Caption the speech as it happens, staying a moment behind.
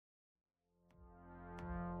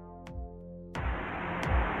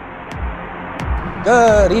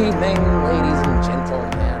Good evening, ladies and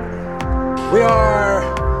gentlemen. We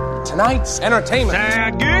are tonight's entertainment.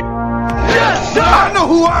 Sound good? Yes, sir! I know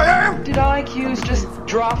who I am! Did IQs just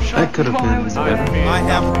drop shot That could have while I was been away? I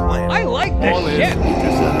have a plan. I like this shit.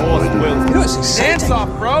 You know, it's exciting. Dance off,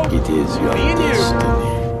 bro. It is your Me and you. destiny.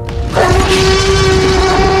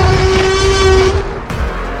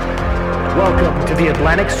 Welcome to the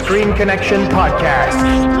Atlantic Screen Connection podcast.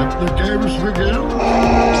 Let the games begin.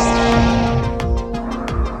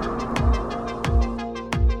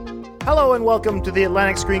 Hello and welcome to the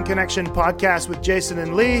Atlantic Screen Connection podcast with Jason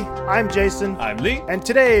and Lee. I'm Jason. I'm Lee. And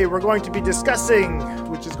today we're going to be discussing,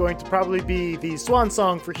 which is going to probably be the swan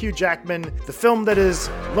song for Hugh Jackman, the film that is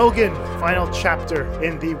Logan, final chapter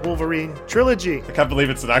in the Wolverine trilogy. I can't believe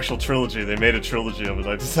it's an actual trilogy. They made a trilogy of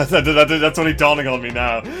it. That's only dawning on me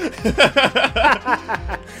now.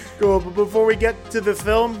 Cool, but before we get to the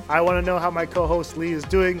film, I want to know how my co-host Lee is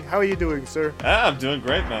doing. How are you doing, sir? I'm doing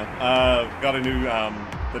great, man. Got a new,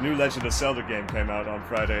 the new Legend of Zelda game came out on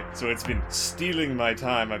Friday, so it's been stealing my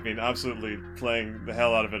time. I've been absolutely playing the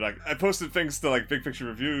hell out of it. I posted things to like Big Picture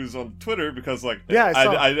Reviews on Twitter because I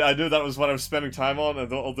knew that was what I was spending time on,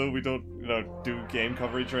 and although we don't do game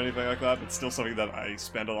coverage or anything like that, it's still something that I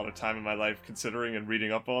spend a lot of time in my life considering and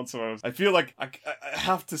reading up on. So I feel like I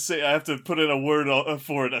have to say I have to put in a word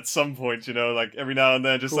for it at some point, like every now and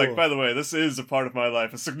then, just cool. like, by the way, this is a part of my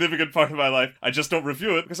life, a significant part of my life. I just don't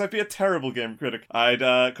review it because I'd be a terrible game critic.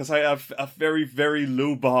 Because I have a very, very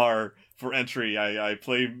low bar for entry. I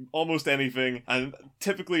play almost anything and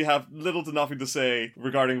typically have little to nothing to say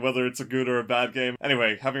regarding whether it's a good or a bad game.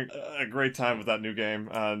 Anyway, having a great time with that new game,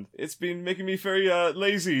 and it's been making me very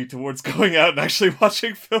lazy towards going out and actually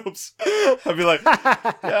watching films. I'd be like,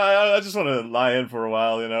 yeah, I just want to lie in for a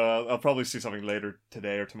while, I'll probably see something later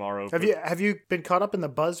today or tomorrow. Have you been caught up in the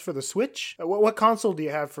buzz for the Switch? What console do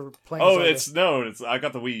you have for playing Zelda? I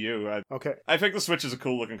got the Wii U. Okay. I think the Switch is a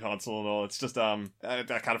cool looking console and all. It's just I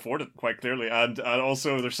can't afford it quite clearly, and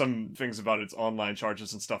also there's some things about its online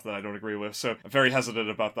charges and stuff that I don't agree with, so I'm very hesitant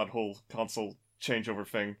about that whole console changeover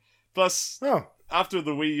thing. Plus, after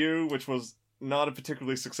the Wii U, which was not a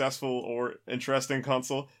particularly successful or interesting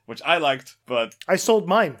console, which I liked, but I sold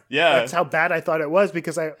mine. Yeah. That's how bad I thought it was,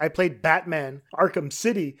 because I played Batman Arkham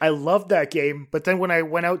City. I loved that game, but then when I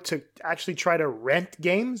went out to actually try to rent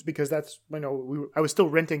games, because that's, I was still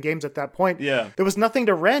renting games at that point. Yeah. There was nothing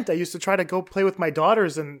to rent. I used to try to go play with my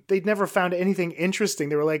daughters, and they'd never found anything interesting.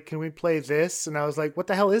 They were like, can we play this? And I was like, what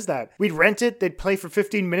the hell is that? We'd rent it, they'd play for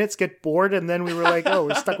 15 minutes, get bored, and then we were like,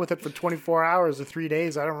 we're stuck with it for 24 hours or 3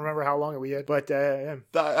 days. I don't remember how long we had. But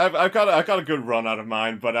I've got a good run out of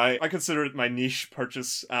mine, but I consider it my niche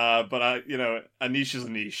purchase. But a niche is a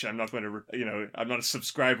niche. I'm not going to, I'm not a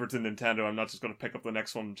subscriber to Nintendo. I'm not just going to pick up the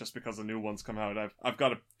next one just because the new ones come out. I've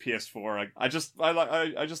got a PS4. I just like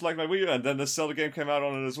my Wii U, and then this Zelda game came out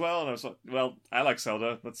on it as well, and I was like, well, I like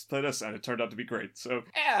Zelda. Let's play this, and it turned out to be great. So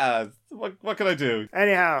yeah, what can I do?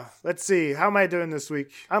 Anyhow, let's see. How am I doing this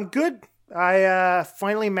week? I'm good. I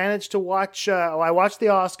finally managed to watch, I watched the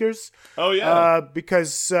Oscars. Oh, yeah.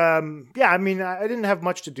 Because, I didn't have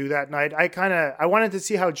much to do that night. I wanted to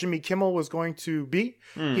see how Jimmy Kimmel was going to be.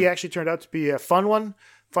 He actually turned out to be a fun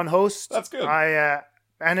host. That's good. I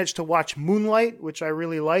managed to watch Moonlight, which I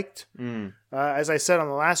really liked. As I said on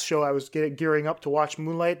the last show, I was gearing up to watch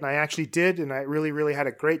Moonlight, and I actually did, and I really, really had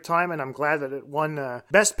a great time, and I'm glad that it won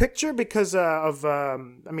Best Picture because it's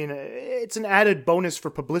an added bonus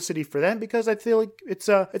for publicity for them, because I feel like it's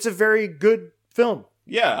a very good film.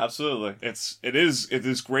 Yeah, absolutely. It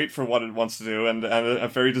is great for what it wants to do, and a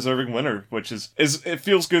very deserving winner, which is it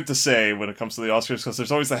feels good to say when it comes to the Oscars, because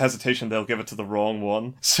there's always the hesitation they'll give it to the wrong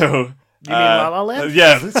one. So you mean La La Land?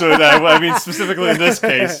 Yeah. So specifically in this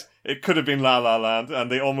case, it could have been La La Land,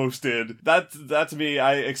 and they almost did. That to me,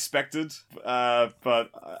 I expected,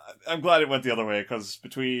 but I'm glad it went the other way, because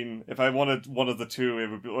if I wanted one of the two,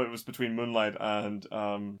 it was between Moonlight and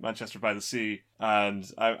Manchester by the Sea, and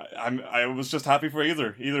I was just happy for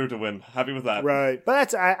either to win. Happy with that. Right,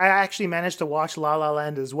 but I actually managed to watch La La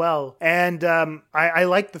Land as well, and I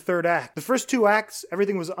liked the third act. The first two acts,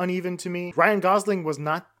 everything was uneven to me. Ryan Gosling was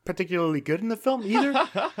not particularly good in the film either.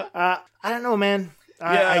 I don't know, man.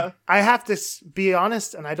 Yeah. I have to be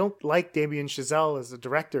honest, and I don't like Damien Chazelle as a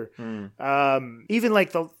director. Even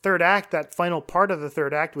like the third act, that final part of the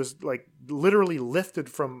third act was like literally lifted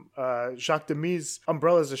from Jacques Demy's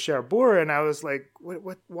Umbrellas of Cherbourg, and I was like,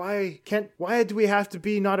 what? Why do we have to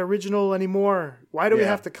be not original anymore? Why do we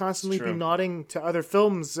have to constantly be nodding to other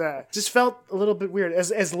films? Just felt a little bit weird.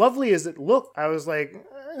 As lovely as it looked, I was like,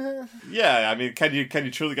 Yeah, I mean, can you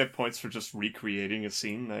truly get points for just recreating a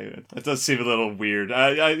scene? It does seem a little weird.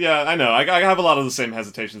 Yeah, I know. I have a lot of the same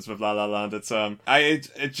hesitations with La La Land.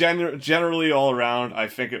 It's generally all around, I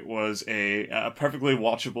think it was a perfectly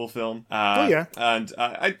watchable film. And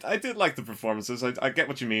I did like the performances. I get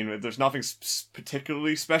what you mean. There's nothing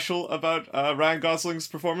particularly special about Ryan Gosling's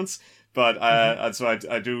performance. But so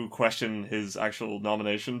I do question his actual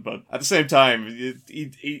nomination. But at the same time,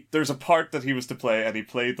 there's a part that he was to play, and he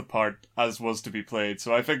played the part as was to be played.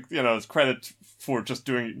 So I think, it's credit for just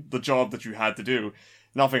doing the job that you had to do.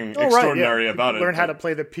 Nothing extraordinary about it. You learn how to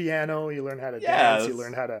play the piano, you learn how to dance, you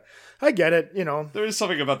learn how to... I get it, There is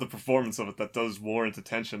something about the performance of it that does warrant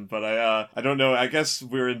attention, but I don't know, I guess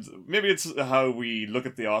maybe it's how we look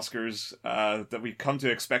at the Oscars, that we come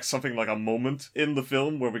to expect something like a moment in the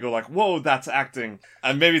film where we go like, whoa, that's acting.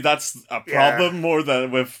 And maybe that's a problem more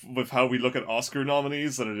than with how we look at Oscar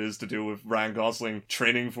nominees than it is to do with Ryan Gosling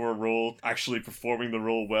training for a role, actually performing the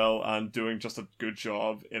role well, and doing just a good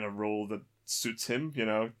job in a role that suits him,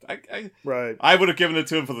 I would have given it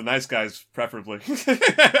to him for The Nice Guys, preferably.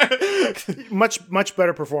 much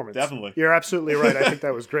better performance. Definitely. You're absolutely right. I think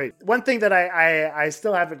that was great. One thing that I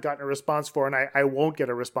still haven't gotten a response for, and I won't get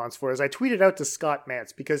a response for, is I tweeted out to Scott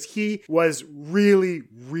Mantz because he was really,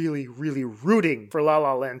 really, really rooting for La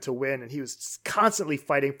La Land to win, and he was constantly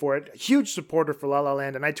fighting for it. A huge supporter for La La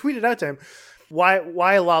Land, and I tweeted out to him,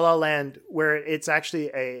 Why La La Land, where it's actually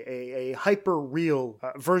a hyper-real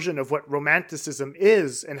version of what romanticism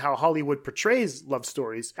is and how Hollywood portrays love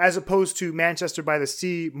stories, as opposed to Manchester by the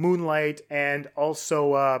Sea, Moonlight, and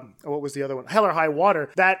also, what was the other one? Hell or High Water.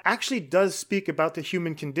 That actually does speak about the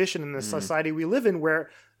human condition in the society we live in, where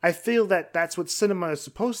I feel that that's what cinema is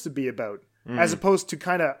supposed to be about. As opposed to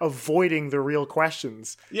kind of avoiding the real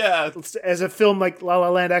questions. Yeah. As a film like La La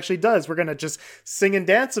Land actually does. We're going to just sing and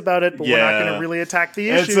dance about it, but we're not going to really attack the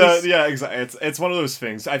issues. Exactly. It's one of those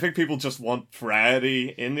things. I think people just want variety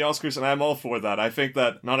in the Oscars, and I'm all for that. I think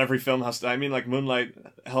that not every film has to... I mean, like Moonlight,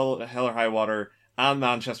 Hell or High Water, and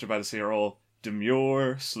Manchester by the Sea are all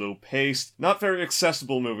demure, slow-paced, not very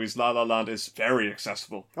accessible movies. La La Land is very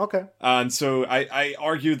accessible. Okay. And so I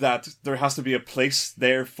argue that there has to be a place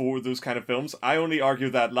there for those kind of films. I only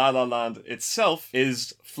argue that La La Land itself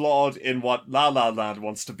is flawed in what La La Land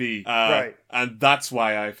wants to be. Right. And that's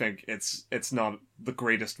why I think it's not the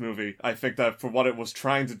greatest movie. I think that for what it was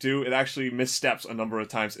trying to do, it actually missteps a number of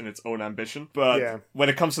times in its own ambition. But when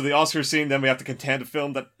it comes to the Oscar scene, then we have to contend a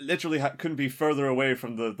film that literally couldn't be further away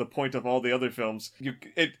from the point of all the other films.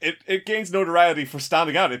 It gains notoriety for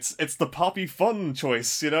standing out. It's the poppy fun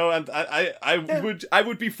choice, and I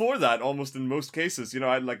would be for that almost in most cases.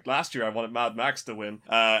 Like last year I wanted Mad Max to win,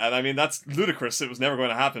 and I mean that's ludicrous. It was never going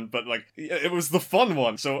to happen, but like it was the fun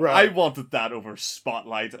one. So I wanted that over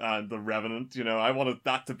Spotlight and The Revenant. I wanted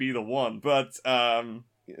that to be the one, but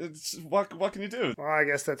what can you do? Well, I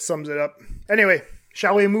guess that sums it up. Anyway,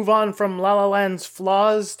 shall we move on from La La Land's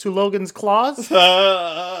flaws to Logan's claws? No.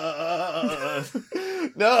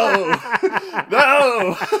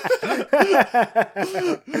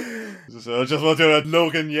 So I just want to do a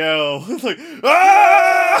Logan yell. It's like,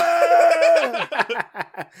 ah!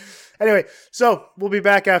 Anyway, so we'll be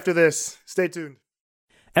back after this. Stay tuned.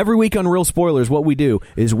 Every week on Real Spoilers, what we do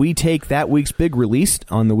is we take that week's big release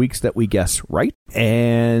on the weeks that we guess right,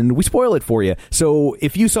 and we spoil it for you. So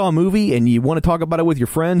if you saw a movie and you want to talk about it with your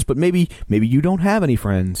friends, but maybe you don't have any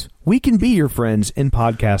friends, we can be your friends in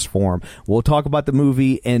podcast form. We'll talk about the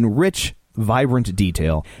movie in rich, vibrant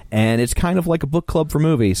detail, and it's kind of like a book club for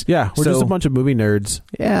movies. Yeah, we're just a bunch of movie nerds.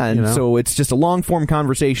 Yeah, and so it's just a long-form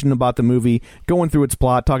conversation about the movie, going through its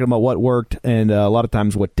plot, talking about what worked, and a lot of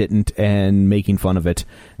times what didn't, and making fun of it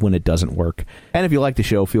when it doesn't work. And if you like the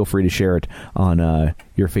show, feel free to share it on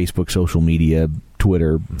your Facebook, social media,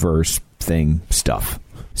 Twitter, verse thing stuff.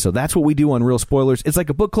 So that's what we do on Real Spoilers. It's like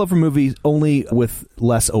a book club for movies, only with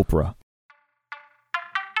less Oprah.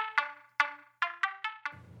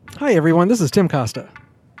 Hi, everyone. This is Tim Costa.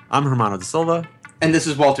 I'm Hermano da Silva. And this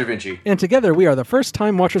is Walter Vinci. And together we are the First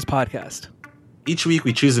Time Watchers podcast. Each week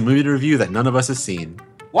we choose a movie to review that none of us has seen.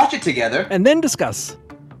 Watch it together. And then discuss.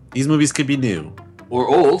 These movies could be new. Or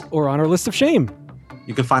old. Or on our list of shame.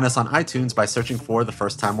 You can find us on iTunes by searching for the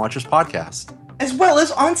First Time Watchers podcast. As well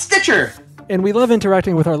as on Stitcher. And we love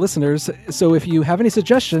interacting with our listeners, so if you have any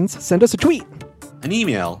suggestions, send us a tweet. An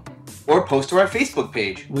email. Or post to our Facebook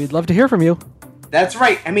page. We'd love to hear from you. That's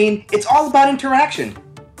right. I mean, it's all about interaction.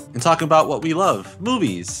 And talking about what we love,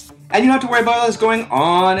 movies. And you don't have to worry about us going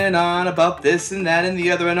on and on about this and that and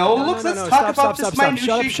the other. And let's talk about this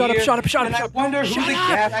minutiae here. Shut up. And I wonder who the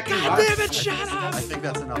cat can God damn it, shut up! I think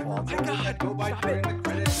that's enough, Walter. Go by during the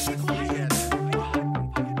credits.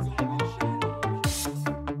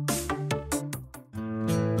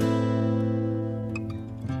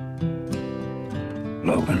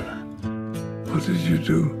 Logan, what did you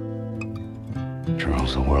do?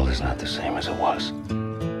 Charles, the world is not the same as it was.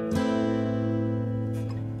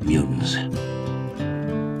 Mutants.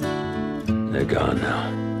 They're gone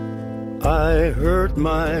now. I hurt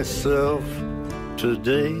myself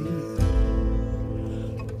today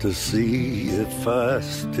to see if I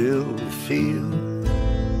still feel.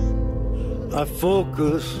 I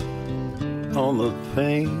focus on the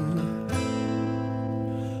pain,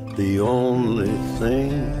 the only thing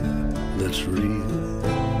that's real.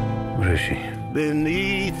 What is she?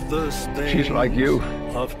 Beneath the stain She's like you.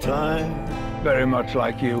 Of time, Very much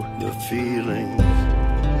like you. the feelings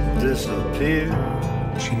disappear.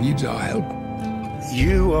 She needs our help.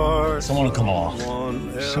 You are Someone will come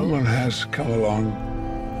along. Someone has come along.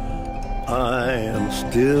 I am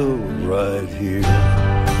still right here.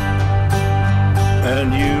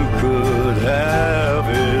 And you could have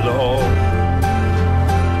it all.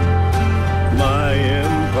 My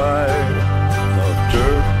empire of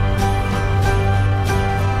dirt.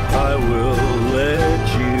 I will let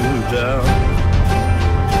you down.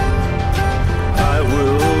 I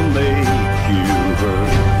will make you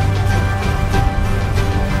hurt.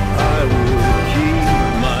 I will keep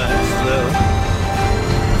myself.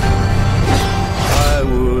 I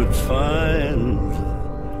would find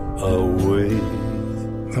a way.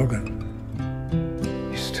 Logan,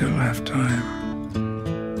 you still have time.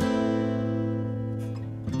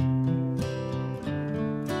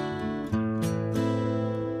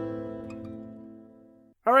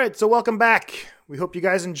 All right, so welcome back. We hope you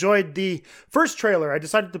guys enjoyed the first trailer. I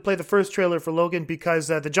decided to play the first trailer for Logan because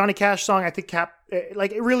the Johnny Cash song, I think,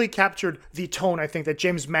 it really captured the tone, I think, that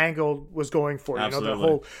James Mangold was going for. Absolutely. You know, the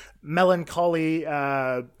whole melancholy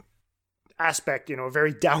aspect, you know, a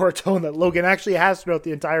very dour tone that Logan actually has throughout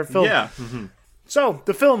the entire film. Yeah. Mm-hmm. So,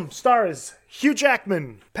 the film stars Hugh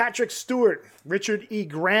Jackman, Patrick Stewart, Richard E.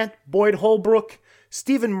 Grant, Boyd Holbrook,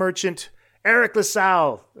 Stephen Merchant, Eric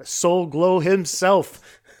LaSalle, Soul Glow himself.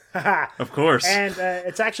 Of course. And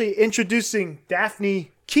it's actually introducing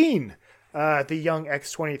Daphne Keane, the young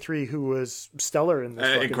X-23 who was stellar in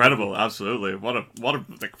this. Incredible, movie. absolutely. What a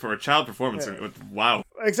like, for a child performance. Yeah. Wow.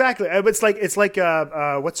 Exactly. It's like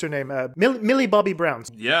what's her name? Millie Bobby Brown.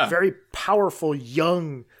 Yeah. Very powerful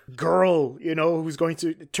young girl, you know, who's going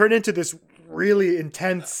to turn into this really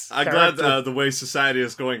intense I'm character. glad the way society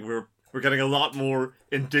is going, we're getting a lot more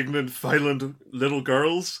indignant, violent little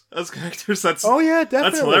girls as characters. That's definitely.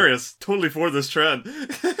 That's hilarious. Totally for this trend.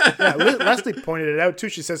 Yeah, Leslie pointed it out too.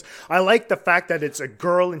 She says, "I like the fact that it's a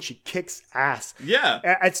girl and she kicks ass." Yeah,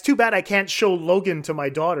 it's too bad I can't show Logan to my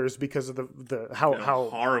daughters because of the how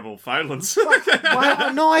horrible violence.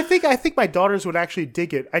 No, I think my daughters would actually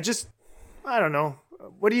dig it. I don't know.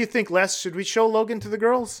 What do you think, Les? Should we show Logan to the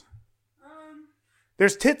girls?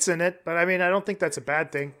 There's tits in it, but I mean, I don't think that's a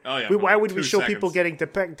bad thing. Oh yeah. Why would we show 2 people seconds.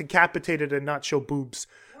 getting decapitated and not show boobs?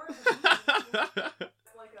 It's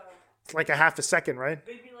like a half a second, right?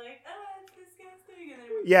 They'd be like, it's disgusting. And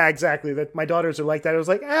then Yeah, exactly. That my daughters are like that. It was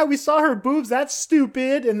like, we saw her boobs. That's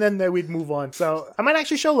stupid. And then we'd move on. So I might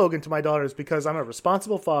actually show Logan to my daughters because I'm a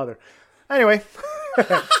responsible father. Anyway,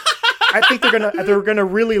 I think they're gonna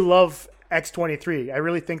really love X-23. I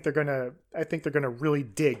really think they're gonna really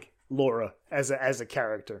dig Laura as a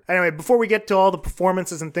character. Anyway, before we get to all the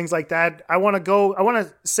performances and things like that, I want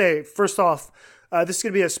to say first off, this is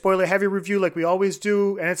going to be a spoiler-heavy review like we always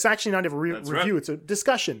do, and it's actually not a review, right. It's a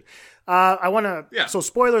discussion. So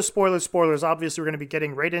spoilers. Obviously, we're going to be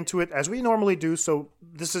getting right into it, as we normally do, so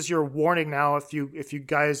this is your warning now. If you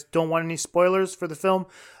guys don't want any spoilers for the film,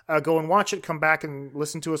 go and watch it, come back and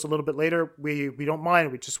listen to us a little bit later. We don't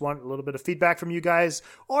mind. We just want a little bit of feedback from you guys,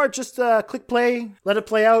 or just click play, let it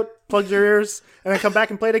play out, plug your ears, and then come back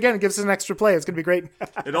and play it again and give us an extra play. It's going to be great.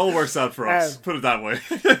 It all works out for us. Put it that way.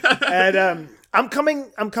 And I'm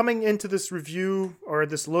coming into this review or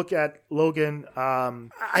this look at Logan.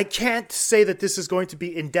 I can't say that this is going to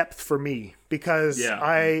be in depth for me because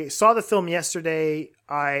I saw the film yesterday.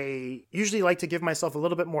 I usually like to give myself a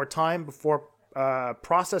little bit more time before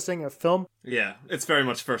processing a film. Yeah, it's very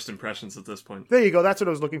much first impressions at this point. There you go. That's what I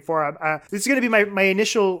was looking for. This is going to be my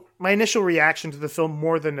initial reaction to the film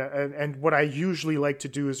more than and what I usually like to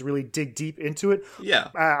do is really dig deep into it. Yeah.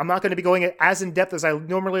 I'm not going to be going as in depth as I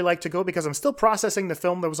normally like to go because I'm still processing the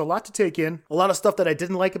film. There was a lot to take in, a lot of stuff that I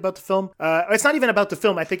didn't like about the film. It's not even about the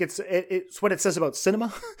film. I think it's what it says about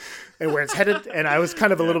cinema and where it's headed. And I was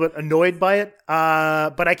kind of a little bit annoyed by it.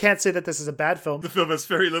 But I can't say that this is a bad film. The film has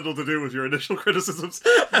very little to do with your initial criticisms.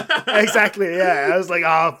 Exactly. Exactly. Yeah. I was like,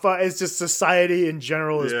 it's just society in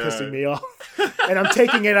general is pissing me off. And I'm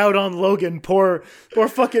taking it out on Logan. Poor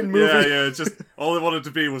fucking movie. Yeah. It's just all it wanted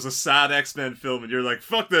to be was a sad X-Men film, and you're like,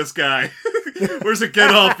 fuck this guy. Where's it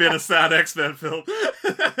get off being a sad X-Men film?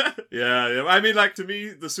 Yeah. I mean, like, to me,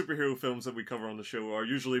 the superhero films that we cover on the show are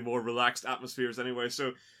usually more relaxed atmospheres anyway,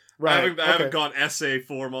 so right. I haven't gone essay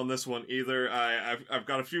form on this one either. I've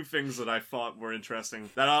got a few things that I thought were interesting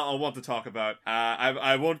that I'll want to talk about.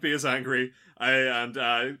 I won't be as angry.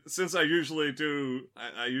 Since I usually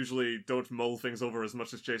don't mull things over as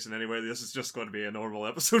much as Jason anyway, this is just going to be a normal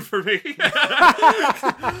episode for me.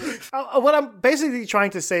 What I'm basically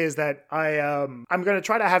trying to say is that I'm going to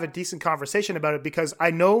try to have a decent conversation about it, because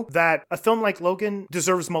I know that a film like Logan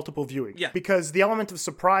deserves multiple viewing. Yeah. Because the element of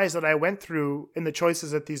surprise that I went through in the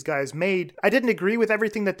choices that these guys made, I didn't agree with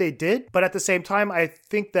everything that they did, but at the same time, I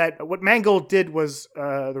think that what Mangold did was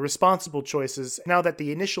the responsible choices. Now that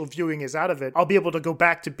the initial viewing is out of it, I'll be able to go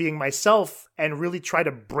back to being myself and really try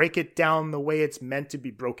to break it down the way it's meant to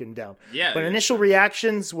be broken down. Yeah. But initial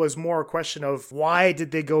reactions was more a question of why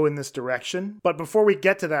did they go in this direction? But before we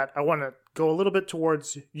get to that, I want to go a little bit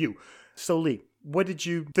towards you. So Lee, what did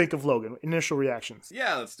you think of Logan? Initial reactions.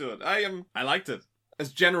 Yeah, let's do it. I liked it.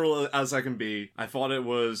 As general as I can be, I thought it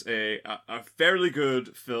was a fairly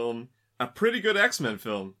good film, a pretty good X-Men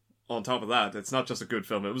film. On top of that, it's not just a good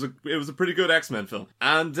film. It was a pretty good X-Men film,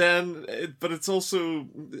 and then, but it's also,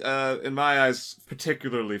 in my eyes,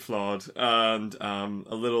 particularly flawed and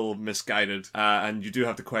a little misguided. And you do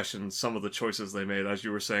have to question some of the choices they made, as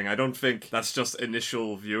you were saying. I don't think that's just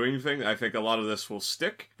initial viewing thing. I think a lot of this will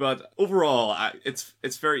stick, but overall,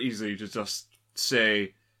 it's very easy to just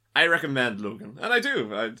say, I recommend Logan, and I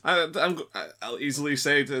do. I'll easily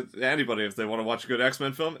say to anybody, if they want to watch a good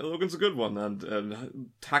X-Men film, Logan's a good one, and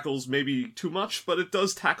tackles maybe too much, but it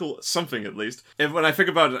does tackle something at least. And when I think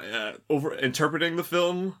about over-interpreting the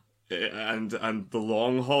film and the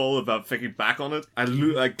long haul about thinking back on it,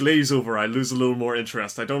 I glaze over. I lose a little more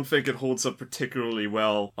interest. I don't think it holds up particularly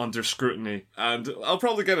well under scrutiny, and I'll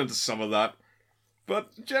probably get into some of that.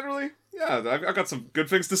 But generally, yeah, I've got some good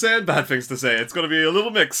things to say and bad things to say. It's going to be a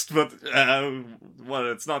little mixed, but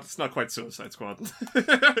it's not quite Suicide Squad.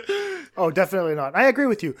 Oh, definitely not. I agree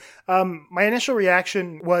with you. My initial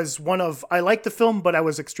reaction was one of, I liked the film, but I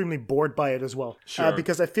was extremely bored by it as well. Sure.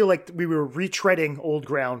 Because I feel like we were retreading old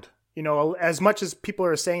ground. You know, as much as people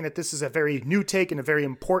are saying that this is a very new take and a very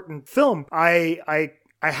important film, I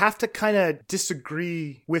have to kind of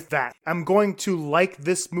disagree with that. I'm going to like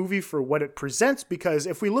this movie for what it presents, because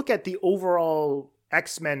if we look at the overall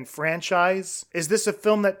X-Men franchise, is this a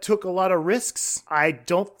film that took a lot of risks? I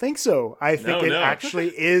don't think so. I think it actually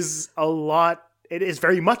is a lot. It is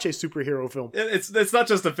very much a superhero film. It's not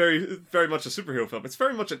just a very much a superhero film. It's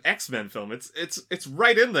very much an X-Men film. It's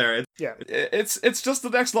right in there. It's just the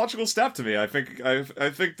next logical step to me. I think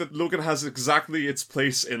that Logan has exactly its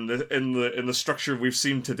place in the structure we've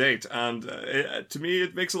seen to date, and to me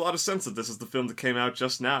it makes a lot of sense that this is the film that came out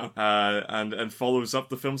just now, and follows up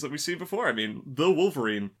the films that we've seen before. I mean, The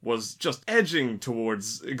Wolverine was just edging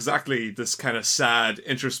towards exactly this kind of sad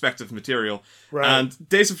introspective material, right. And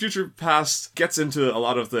Days of Future Past gets into a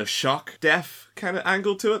lot of the shock death kind of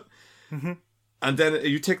angle to it. Mm-hmm. And then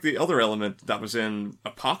you take the other element that was in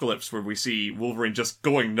Apocalypse, where we see Wolverine just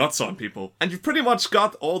going nuts on people. And you've pretty much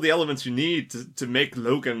got all the elements you need to make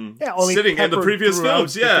Logan sitting in the previous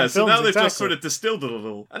films. Yeah, so now they've just sort of distilled it a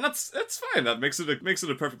little. And that's fine. That makes it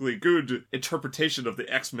a perfectly good interpretation of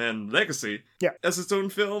the X-Men legacy. Yeah. As its own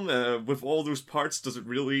film, with all those parts, does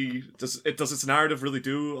its narrative really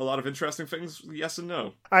do a lot of interesting things? Yes and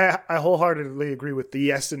no. I wholeheartedly agree with the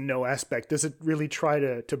yes and no aspect. Does it really try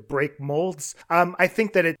to break molds? I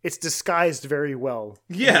think that it's disguised very well.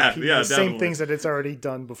 Yeah, the same things that it's already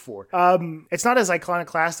done before. It's not as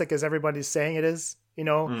iconoclastic as everybody's saying it is. You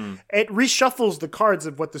know, It reshuffles the cards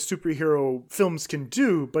of what the superhero films can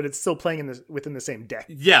do, but it's still playing within the same deck.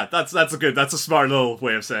 Yeah, that's a smart little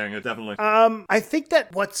way of saying it, definitely. I think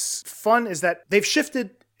that what's fun is that they've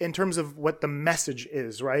shifted in terms of what the message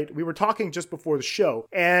is, right? We were talking just before the show,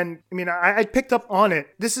 and I mean, I picked up on it.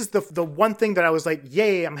 This is the one thing that I was like,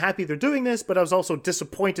 yay, I'm happy they're doing this, but I was also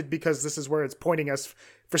disappointed because this is where it's pointing us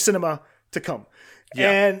for cinema to come. Yeah.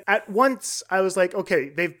 And at once I was like, okay,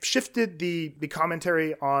 they've shifted the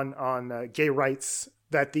commentary on gay rights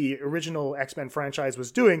that the original X-Men franchise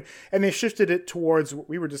was doing, and they shifted it towards what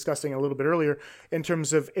we were discussing a little bit earlier in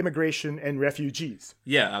terms of immigration and refugees.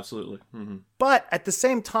 Yeah, absolutely. Mm-hmm. But at the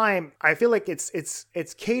same time, I feel like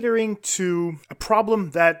it's catering to a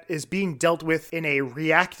problem that is being dealt with in a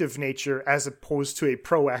reactive nature as opposed to a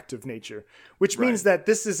proactive nature, which means that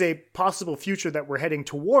this is a possible future that we're heading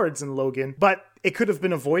towards in Logan, but it could have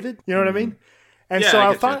been avoided. You know what I mean? And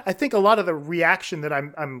so I think a lot of the reaction that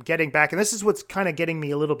I'm getting back, and this is what's kind of getting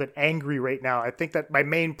me a little bit angry right now. I think that my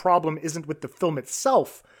main problem isn't with the film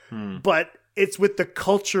itself, but it's with the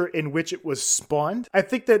culture in which it was spawned. I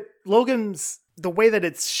think that the way that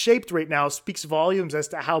it's shaped right now speaks volumes as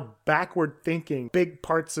to how backward thinking big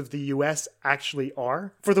parts of the US actually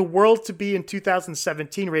are. For the world to be in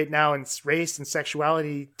 2017 right now and race and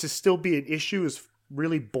sexuality to still be an issue is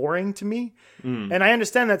really boring to me. And I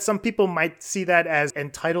understand that some people might see that as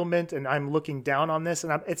entitlement and I'm looking down on this,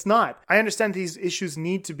 and it's not. I understand these issues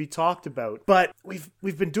need to be talked about, but we've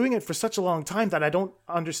been doing it for such a long time that I don't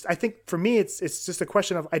understand. I think for me it's just a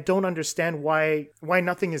question of I don't understand why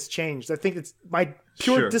nothing has changed. I think it's my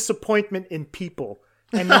pure disappointment in people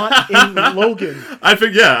and not in Logan. I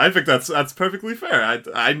think that's perfectly fair.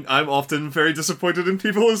 I'm often very disappointed in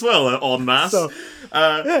people as well, en masse. So,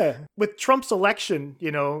 with Trump's election,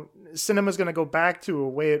 cinema's going to go back to a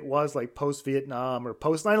way it was like post-Vietnam or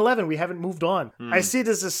post-9/11. We haven't moved on. I see it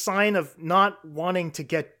as a sign of not wanting to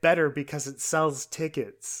get better because it sells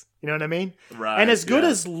tickets. You know what I mean? Right. And as good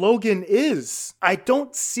as Logan is, I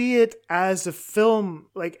don't see it as a film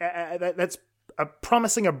like that's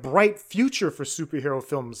promising a bright future for superhero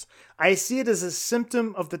films. I see it as a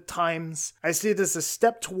symptom of the times. I see it as a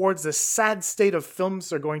step towards the sad state of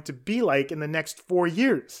films are going to be like in the next 4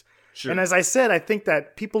 years. Sure. And as I said, I think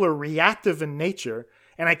that people are reactive in nature,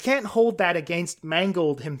 and I can't hold that against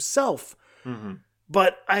Mangold himself. Mm-hmm.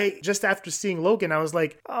 But just after seeing Logan, I was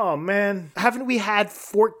like, oh man, haven't we had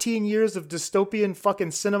 14 years of dystopian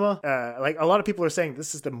fucking cinema? Like a lot of people are saying,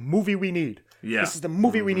 this is the movie we need. Yeah. This is the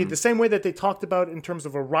movie we need. The same way that they talked about in terms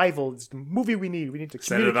of Arrival, it's the movie we need. We need to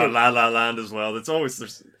communicate. Said about La La Land as well.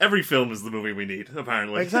 Every film is the movie we need,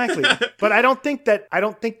 apparently. Exactly. But I don't think that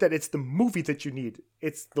it's the movie that you need.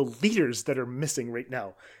 It's the leaders that are missing right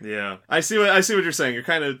now. Yeah. I see what you're saying. You're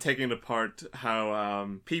kind of taking apart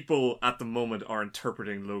how people at the moment are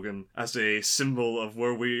interpreting Logan as a symbol of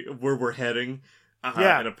where we're heading.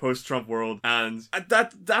 In a post-Trump world, and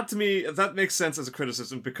that to me that makes sense as a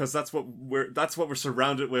criticism because that's what we're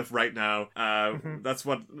surrounded with right now. That's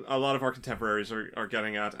what a lot of our contemporaries are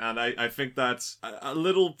getting at, and I think that's a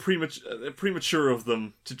little premature of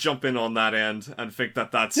them to jump in on that end and think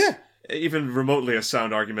that that's even remotely a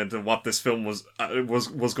sound argument in what this film was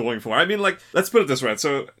going for. I mean, like, let's put it this way.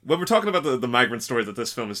 So when we're talking about the migrant story that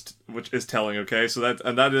this film is telling, okay, so that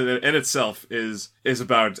in itself is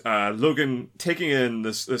about Logan taking in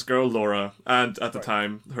this girl Laura, and at the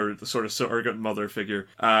time her sort of surrogate mother figure,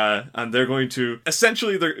 and they're going to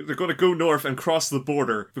essentially they're going to go north and cross the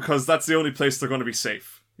border because that's the only place they're going to be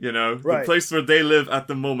safe. The place where they live at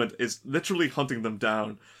the moment is literally hunting them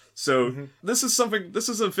down. So this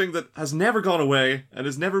is a thing that has never gone away and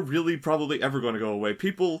is never really probably ever going to go away.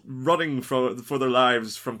 People running for their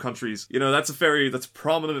lives from countries, that's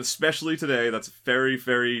prominent, especially today. That's a very,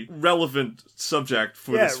 very relevant subject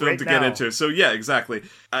for this film to get into. So yeah, exactly.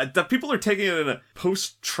 That people are taking it in a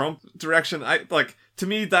post-Trump direction. To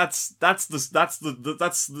me, that's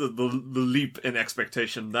the leap in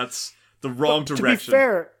expectation. That's the wrong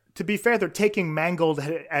direction. To be fair, they're taking Mangold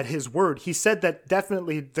at his word. He said that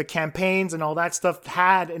definitely the campaigns and all that stuff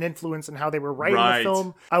had an influence in how they were writing the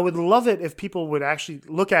film. I would love it if people would actually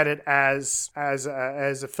look at it as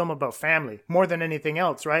a film about family more than anything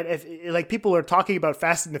else, right? If people are talking about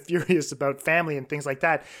Fast and the Furious about family and things like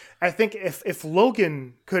that, I think if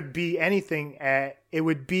Logan could be anything, it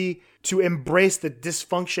would be to embrace the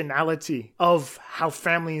dysfunctionality of how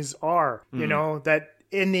families are. That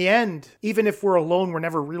in the end, even if we're alone, we're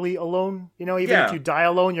never really alone. If you die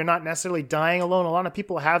alone, you're not necessarily dying alone. A lot of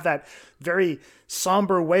people have that very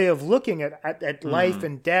somber way of looking at life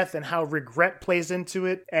and death and how regret plays into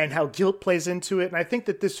it and how guilt plays into it. And I think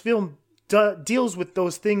that this film deals with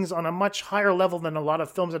those things on a much higher level than a lot of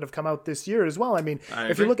films that have come out this year as well. I mean,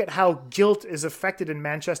 if you look at how guilt is affected in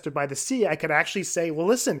Manchester by the Sea, I could actually say, well,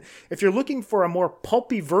 listen, if you're looking for a more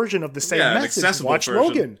pulpy version of the same message, watch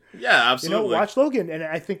Logan. Yeah, absolutely. Watch Logan. And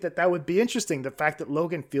I think that would be interesting. The fact that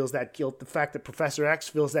Logan feels that guilt, the fact that Professor X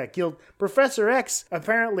feels that guilt. Professor X,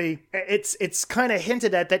 apparently, it's kind of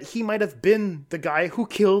hinted at that he might have been the guy who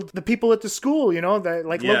killed the people at the school,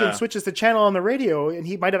 Logan switches the channel on the radio and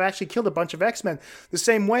he might have actually killed a bunch bunch of X-Men. The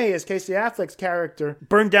same way as Casey Affleck's character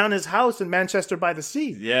burned down his house in Manchester by the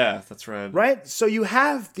Sea. Yeah, that's right. Right? So you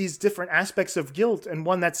have these different aspects of guilt, and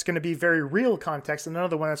one that's going to be very real context, and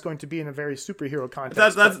another one that's going to be in a very superhero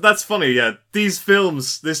context. That's funny, yeah. These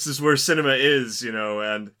films, this is where cinema is,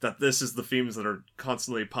 and that this is the themes that are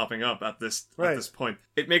constantly popping up at this point.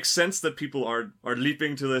 It makes sense that people are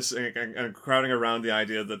leaping to this and crowding around the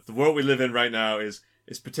idea that the world we live in right now is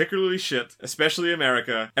particularly shit, especially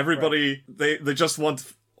America. Everybody, they just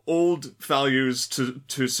want old values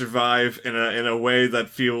to survive in a way that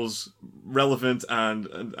feels relevant,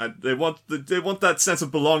 and they want that sense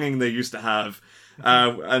of belonging they used to have.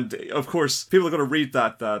 And of course, people are going to read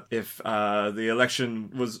that if the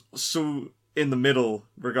election was so in the middle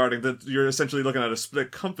regarding that you're essentially looking at a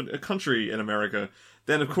split country in America,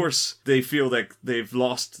 then of course they feel like they've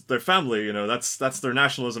lost their family. That's their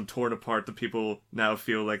nationalism torn apart. The people now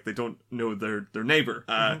feel like they don't know their neighbor.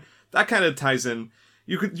 That kind of ties in.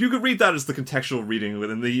 You could read that as the contextual reading.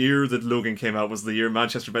 Within the year that Logan came out was the year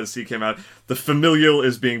Manchester by the Sea came out. The familial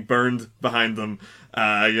is being burned behind them,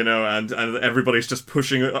 and everybody's just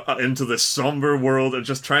pushing into this somber world and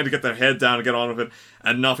just trying to get their head down and get on with it,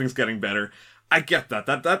 and nothing's getting better. I get that.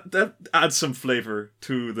 That adds some flavor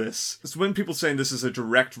to this. It's when people saying this is a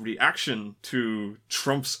direct reaction to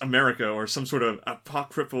Trump's America or some sort of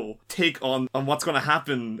apocryphal take on what's going to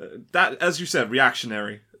happen. That, as you said,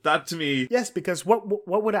 reactionary. That to me... Yes, because what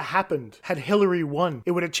would have happened had Hillary won?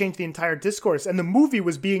 It would have changed the entire discourse, and the movie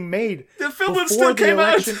was being made. The film would still came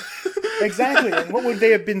out. Exactly. And what would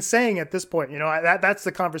they have been saying at this point? That's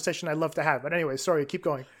the conversation I'd love to have. But anyway, sorry, keep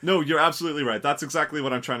going. No, you're absolutely right. That's exactly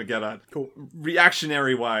what I'm trying to get at. Cool.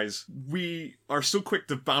 Reactionary-wise, we are so quick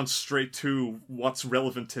to bounce straight to what's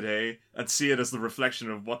relevant today and see it as the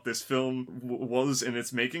reflection of what this film was in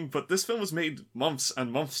its making. But this film was made months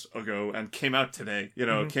and months ago and came out today.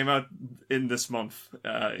 Came out in this month,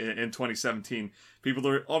 in 2017. People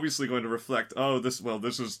are obviously going to reflect,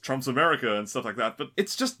 this is Trump's America and stuff like that. But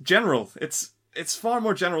it's just general. It's far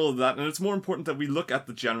more general than that, and it's more important that we look at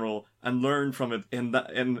the general and learn from it in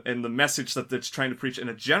the message that it's trying to preach in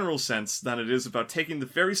a general sense than it is about taking the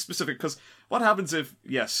very specific. Because what happens if,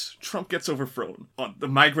 yes, Trump gets overthrown? The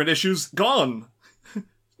migrant issue's gone.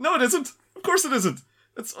 No, it isn't. Of course it isn't.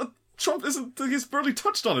 Trump isn't. He's barely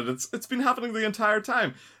touched on it. It's been happening the entire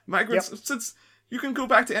time. Migrants since. You can go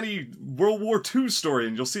back to any World War II story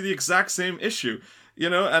and you'll see the exact same issue,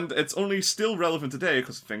 and it's only still relevant today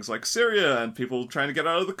because of things like Syria and people trying to get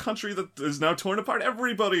out of the country that is now torn apart.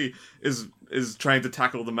 Everybody is trying to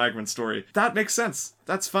tackle the migrant story. That makes sense.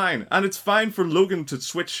 That's fine. And it's fine for Logan to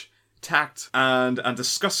switch tact and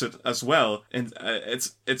discuss it as well. And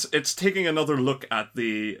it's taking another look at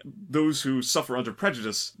those who suffer under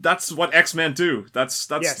prejudice. That's what X-Men do. That's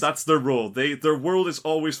their role. Their world is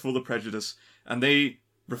always full of prejudice. And they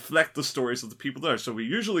reflect the stories of the people there. So we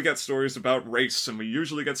usually get stories about race, and we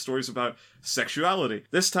usually get stories about sexuality.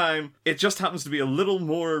 This time, it just happens to be a little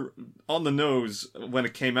more on the nose when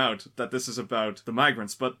it came out that this is about the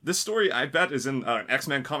migrants. But this story, I bet, is in an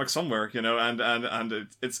X-Men comic somewhere, and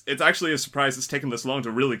it's actually a surprise it's taken this long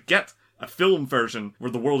to really get a film version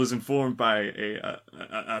where the world is informed by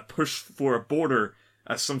a push for a border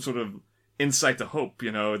as some sort of insight to hope.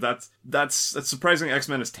 That's surprising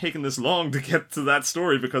X-Men has taken this long to get to that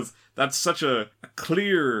story, because that's such a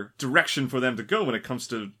clear direction for them to go when it comes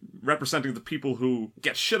to representing the people who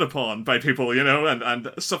get shit upon by people,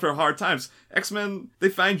 and suffer hard times. X-Men, they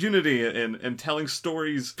find unity in telling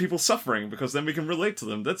stories, people suffering, because then we can relate to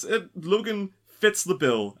them. That's it. Logan fits the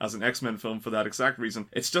bill as an X-Men film for that exact reason.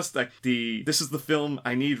 It's just like this is the film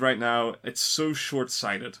I need right now. It's so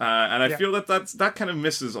short-sighted. And I feel that kind of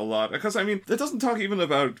misses a lot. Because, it doesn't talk even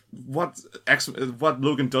about what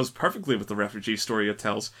Logan does perfectly with the refugee story it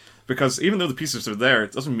tells. Because even though the pieces are there,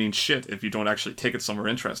 it doesn't mean shit if you don't actually take it somewhere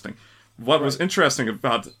interesting. What was interesting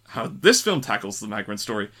about how this film tackles the migrant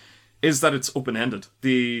story is that it's open-ended.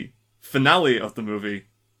 The finale of the movie,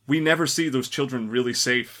 we never see those children really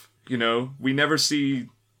safe. We never see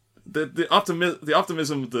the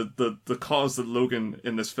optimism, the cause that Logan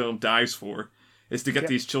in this film dies for is to get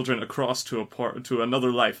these children across to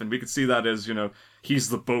another life, and we could see that as he's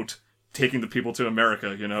the boat taking the people to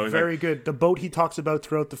America. Very good. The boat he talks about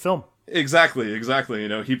throughout the film. Exactly.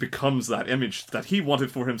 He becomes that image that he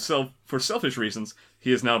wanted for himself for selfish reasons.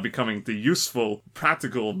 He is now becoming the useful,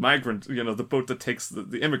 practical migrant, the boat that takes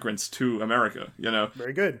the immigrants to America,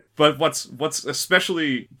 Very good. But what's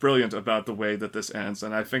especially brilliant about the way that this ends,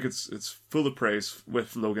 and I think it's full of praise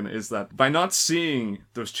with Logan, is that by not seeing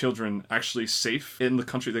those children actually safe in the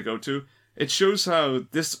country they go to, it shows how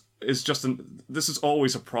this is just this is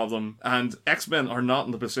always a problem, and X-Men are not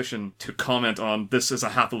in the position to comment on this is a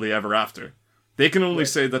happily ever after. They can only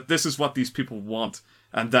say that this is what these people want,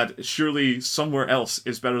 and that surely somewhere else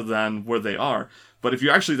is better than where they are. But if you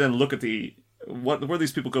actually then look at where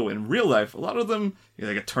these people go in real life, a lot of them,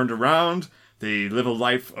 they get turned around, they live a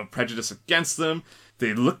life of prejudice against them,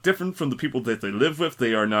 they look different from the people that they live with,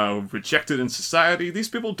 they are now rejected in society. These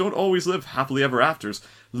people don't always live happily ever afters.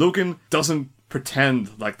 Logan doesn't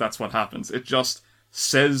pretend like that's what happens. It just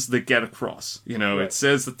says they get across. It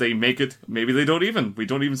says that they make it. Maybe they don't even. We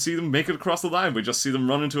don't even see them make it across the line. We just see them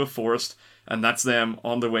run into a forest, and that's them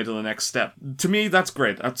on their way to the next step. To me, that's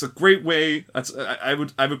great. That's a great way. I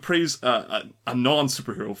would praise a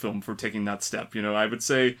non-superhero film for taking that step. I would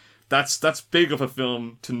say that's big of a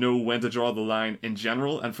film to know when to draw the line in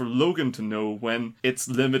general, and for Logan to know when its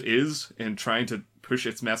limit is in trying to push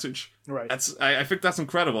its message. Right. I think that's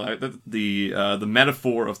incredible. The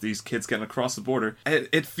metaphor of these kids getting across the border,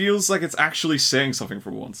 it feels like it's actually saying something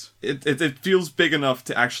for once. It feels big enough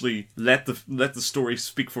to actually let the story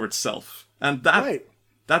speak for itself, and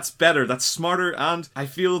that's better. That's smarter, and I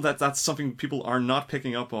feel that that's something people are not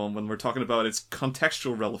picking up on when we're talking about its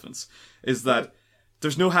contextual relevance. Is that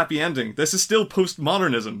there's no happy ending. This is still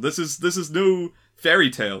postmodernism. This is no fairy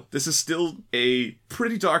tale. This is still a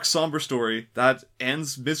pretty dark, somber story that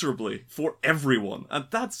ends miserably for everyone. And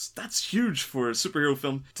that's huge for a superhero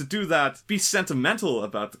film to do that. Be sentimental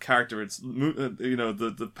about the character. It's,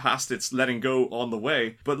 the past it's letting go on the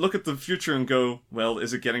way. But look at the future and go, well,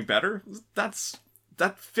 is it getting better?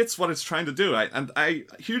 That fits what it's trying to do. I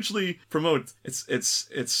hugely promote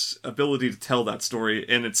its ability to tell that story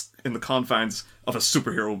in the confines of a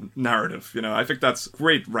superhero narrative. I think that's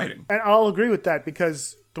great writing. And I'll agree with that,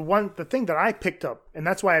 because the thing that I picked up, and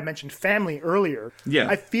that's why I mentioned family earlier. Yeah.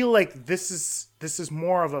 I feel like this is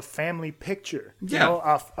more of a family picture.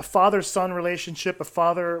 Yeah. A father-son relationship, a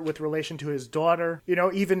father with relation to his daughter.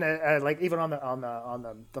 Even even on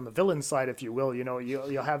the villain side, if you will.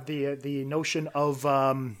 You'll have the notion of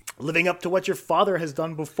living up to what your father has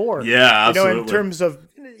done before. Yeah, absolutely. In terms of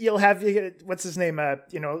you'll have what's his name?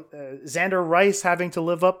 Xander Rice having to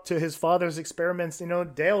live up to his father's experiments.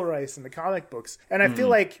 Dale Rice in the comic books, and I feel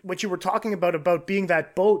like what you were talking about being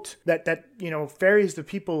that boat that ferries the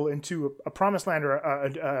people into a promised land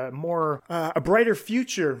or a brighter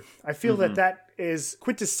future. I feel that is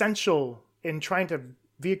quintessential in trying to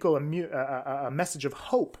vehicle a message of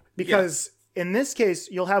hope, because. Yeah. In this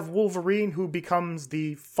case, you'll have Wolverine, who becomes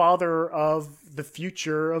the father of the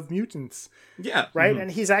future of mutants. Yeah. Right?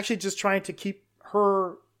 And he's actually just trying to keep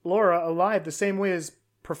Laura alive, the same way as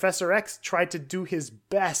Professor X tried to do his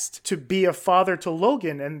best to be a father to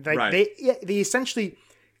Logan. And they essentially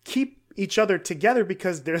keep each other together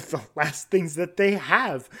because they're the last things that they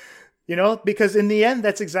have. Because in the end,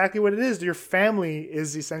 that's exactly what it is. Your family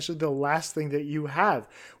is essentially the last thing that you have.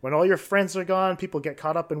 When all your friends are gone, people get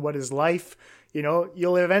caught up in what is life.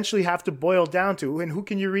 You'll eventually have to boil down to, and who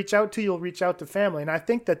can you reach out to? You'll reach out to family. And I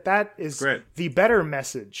think that is great. The better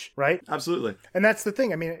message, right? Absolutely. And that's the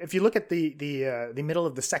thing. I mean, if you look at the middle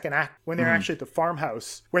of the second act, when they're actually at the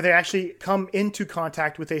farmhouse, where they actually come into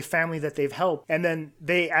contact with a family that they've helped, and then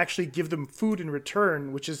they actually give them food in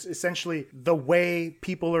return, which is essentially the way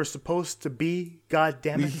people are supposed to be. God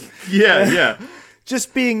damn it. Yeah.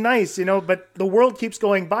 Just being nice, but the world keeps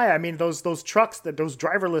going by. I mean, those trucks, those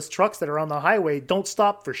driverless trucks that are on the highway don't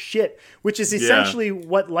stop for shit, which is essentially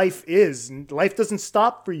what life is. Life doesn't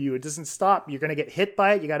stop for you. It doesn't stop. You're going to get hit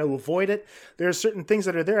by it. You got to avoid it. There are certain things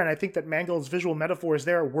that are there, and I think that Mangold's visual metaphors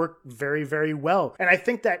there work very, very well. And I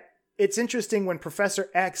think that it's interesting when Professor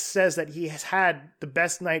X says that he has had the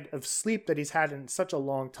best night of sleep that he's had in such a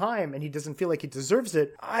long time, and he doesn't feel like he deserves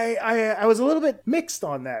it. I was a little bit mixed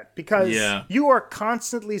on that, because you are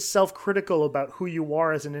constantly self-critical about who you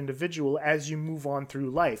are as an individual as you move on through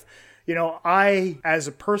life. I, as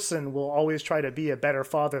a person, will always try to be a better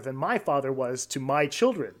father than my father was to my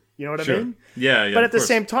children. You know what I mean? Yeah. But at the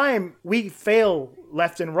same time, we fail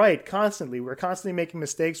left and right constantly. We're constantly making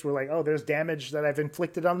mistakes. We're like, oh, there's damage that I've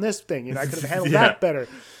inflicted on this thing. I could have handled that better.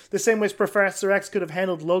 The same way as Professor X could have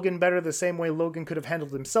handled Logan better, the same way Logan could have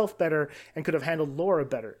handled himself better and could have handled Laura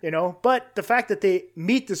better, But the fact that they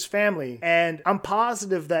meet this family, and I'm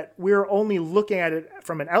positive that we're only looking at it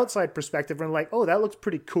from an outside perspective and like, oh, that looks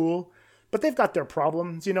pretty cool. But they've got their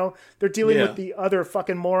problems, They're dealing with the other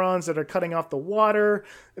fucking morons that are cutting off the water.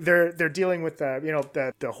 They're dealing with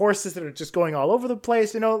the horses that are just going all over the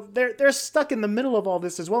place. They're stuck in the middle of all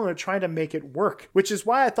this as well, and they're trying to make it work. Which is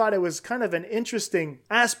why I thought it was kind of an interesting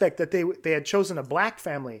aspect that they had chosen a black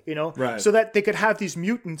family, so that they could have these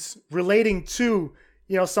mutants relating to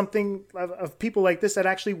something of people like this that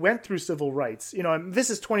actually went through civil rights. And this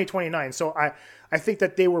is 2029, so I think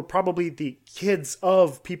that they were probably the kids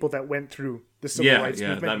of people that went through the civil rights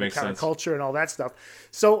movement, and the counterculture and all that stuff.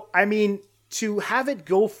 So, I mean, to have it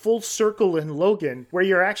go full circle in Logan, where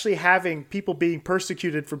you're actually having people being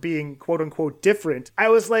persecuted for being quote unquote different, I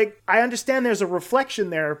was like, I understand there's a reflection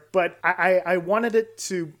there, but I wanted it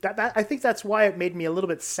to, I think that's why it made me a little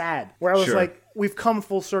bit sad, where I was like, we've come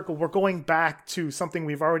full circle. We're going back to something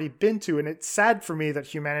we've already been to. And it's sad for me that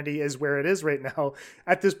humanity is where it is right now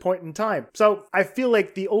at this point in time. So I feel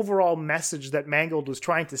like the overall message that Mangold was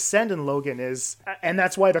trying to send in Logan is, and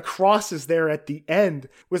that's why the cross is there at the end,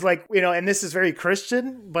 was like, and this is very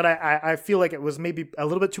Christian, but I feel like it was maybe a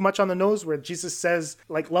little bit too much on the nose, where Jesus says,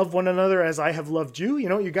 like, love one another as I have loved you.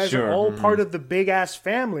 You guys are all part of the big ass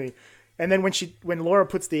family. And then when Laura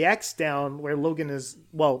puts the X down, where Logan is,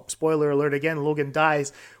 well, spoiler alert again, Logan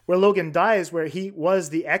dies. Where he was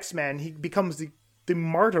the X-Man, he becomes the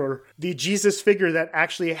martyr, the Jesus figure that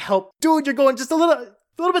actually helped. Dude, you're going just a little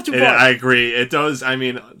bit too far. I agree. It does. I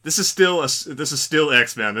mean, this is still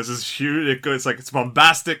X-Men. This is huge. It's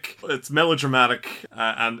bombastic. It's melodramatic,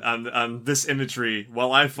 and this imagery,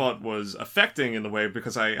 while I thought was affecting in the way,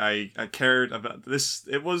 because I cared about this,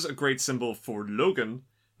 it was a great symbol for Logan.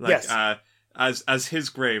 Like, yes. As his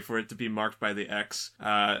grave, for it to be marked by the X,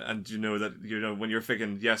 and that when you're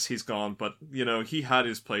thinking, yes, he's gone, but he had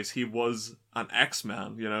his place. He was an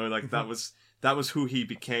X-Man. That was who he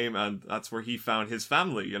became, and that's where he found his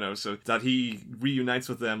family. So that he reunites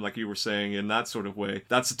with them, like you were saying, in that sort of way.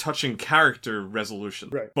 That's a touching character resolution.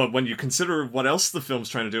 Right. But when you consider what else the film's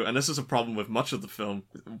trying to do, and this is a problem with much of the film,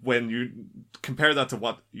 when you compare that to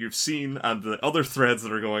what you've seen and the other threads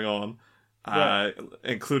that are going on.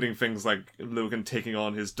 Including things like Logan taking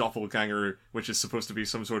on his doppelganger, which is supposed to be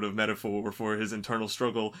some sort of metaphor for his internal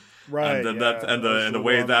struggle, right? And then the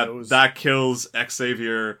way that kills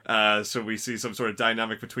Xavier. So we see some sort of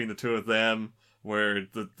dynamic between the two of them, where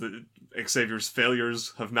the Xavier's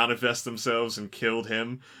failures have manifest themselves and killed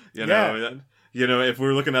him. If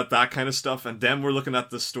we're looking at that kind of stuff, and then we're looking at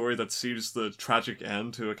the story that sees the tragic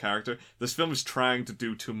end to a character, this film is trying to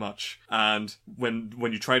do too much. And when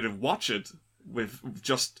you try to watch it with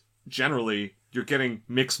just generally, you're getting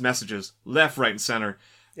mixed messages, left, right, and center.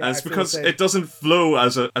 Yeah, and it's because it doesn't flow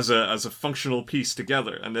as a functional piece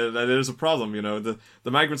together, and that is a problem. The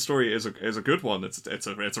migrant story is a good one. It's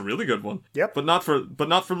a really good one. Yep. But not for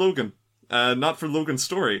Logan. Not for Logan's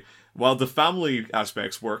story. While the family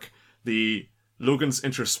aspects work, Logan's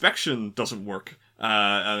introspection doesn't work,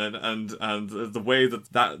 and the way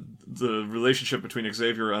that the relationship between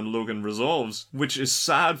Xavier and Logan resolves, which is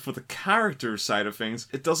sad for the character side of things,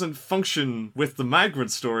 it doesn't function with the migrant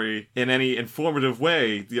story in any informative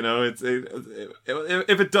way.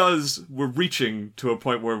 If it does, we're reaching to a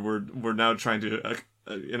point where we're now trying to.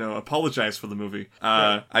 Apologize for the movie.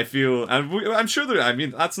 I feel, and I'm sure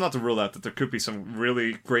that's not to rule out that there could be some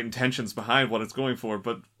really great intentions behind what it's going for,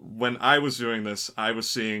 but when I was doing this, I was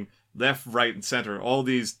seeing left, right, and center, all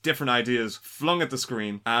these different ideas flung at the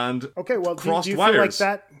screen and crossed do you wires. Feel like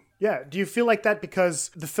that? Yeah. Do you feel like that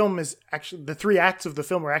because the film is actually, the three acts of the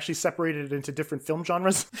film are actually separated into different film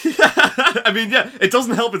genres? It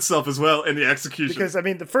doesn't help itself as well in the execution. Because,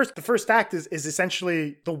 the first act is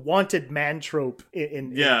essentially the wanted man trope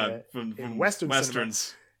in Westerns. Cinema.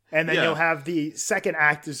 And then you'll have the second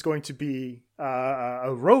act is going to be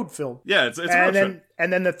a road film. Yeah, it's a road trip.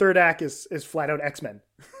 And then the third act is flat out X-Men.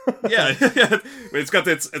 It's got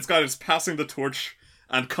its passing the torch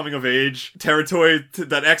and coming of age territory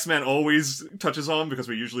that X-Men always touches on, because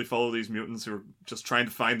we usually follow these mutants who are just trying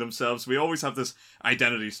to find themselves. We always have this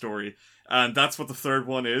identity story, and that's what the third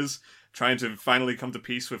one is, trying to finally come to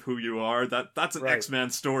peace with who you are. That's an X-Men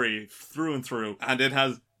story through and through, and it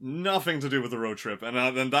has nothing to do with the road trip, and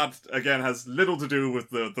that again has little to do with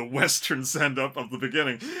the Western send-up of the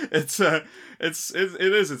beginning. It's a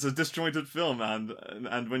disjointed film,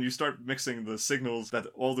 and when you start mixing the signals that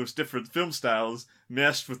all those different film styles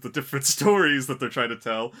meshed with the different stories that they're trying to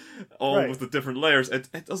tell, all with the different layers, it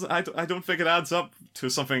doesn't. I don't think it adds up to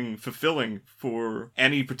something fulfilling for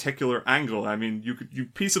any particular angle. I mean, you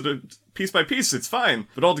piece it piece by piece, it's fine,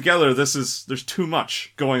 but altogether, there's too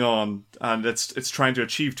much going on, and it's trying to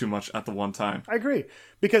achieve too much at the one time. I agree.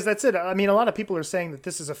 Because that's it. I mean, a lot of people are saying that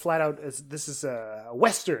this is a flat out, this is a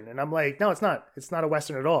Western. And I'm like, no, it's not. It's not a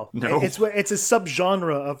Western at all. No. It's a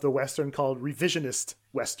subgenre of the Western called revisionist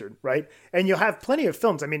Western, right? And you'll have plenty of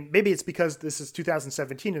films. I mean, maybe it's because this is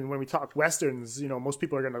 2017, and when we talk Westerns, most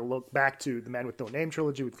people are going to look back to the Man with No Name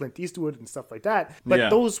trilogy with Clint Eastwood and stuff like that. But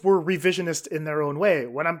those were revisionist in their own way.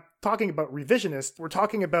 When I'm talking about revisionist, we're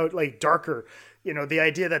talking about like darker, the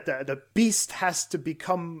idea that the beast has to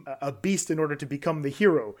become a beast in order to become the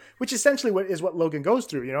hero, which essentially what Logan goes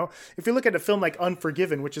through, If you look at a film like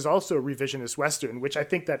Unforgiven, which is also a revisionist Western, which I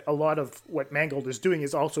think that a lot of what Mangold is doing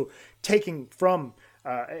is also taking from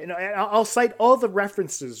and I'll cite all the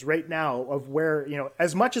references right now of where,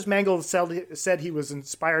 as much as Mangold said he was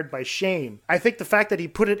inspired by Shane, I think the fact that he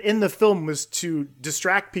put it in the film was to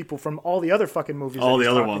distract people from all the other fucking movies. All the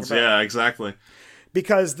other ones, yeah, exactly.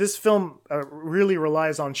 Because this film really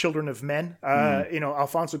relies on Children of Men.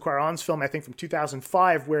 Alfonso Cuarón's film, I think from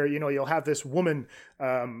 2005, where, you'll have this woman,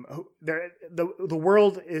 the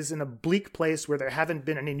world is in a bleak place where there haven't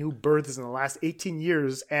been any new births in the last 18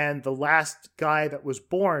 years. And the last guy that was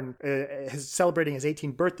born is celebrating his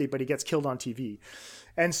 18th birthday, but he gets killed on TV.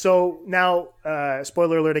 And so now,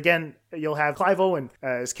 spoiler alert again, you'll have Clive Owen,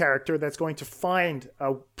 his character, that's going to find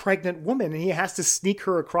a pregnant woman, and he has to sneak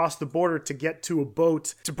her across the border to get to a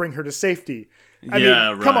boat to bring her to safety. I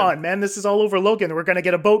mean, come on, man. This is all over Logan. We're going to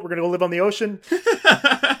get a boat. We're going to go live on the ocean.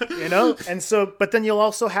 And so, but then you'll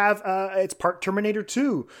also have, it's part Terminator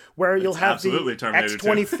 2, where you'll have the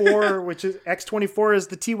X-24, which is X-24 is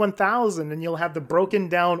the T-1000, and you'll have the broken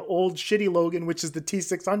down old shitty Logan, which is the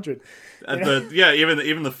T-600.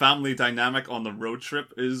 Even the family dynamic on the road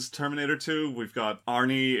trip is Terminator 2. We've got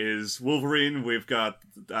Arnie is Wolverine. We've got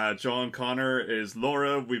John Connor is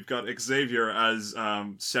Laura. We've got Xavier as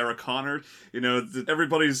Sarah Connor.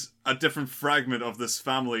 Everybody's a different fragment of this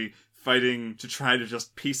family fighting to try to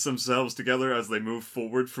just piece themselves together as they move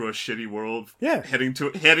forward through a shitty world. Yeah. Heading to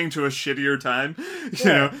a shittier time.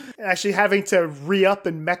 Actually having to re-up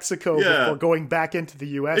in Mexico before going back into the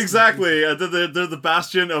US. Exactly. They're the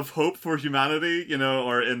bastion of hope for humanity,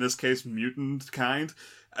 or in this case, mutant kind.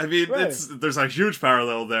 I mean, there's a huge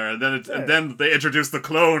parallel there, and then they introduce the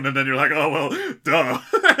clone, and then you're like, oh well, duh.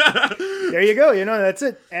 There you go. That's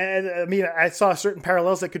it. And I mean, I saw certain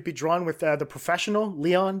parallels that could be drawn with The Professional,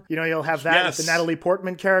 Leon. You'll have that with the Natalie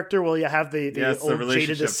Portman character. Well, you have the old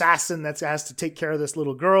jaded assassin that has to take care of this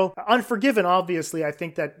little girl. Unforgiven, obviously, I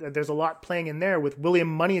think that there's a lot playing in there with William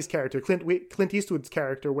Money's character, Clint Eastwood's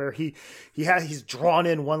character, where he's drawn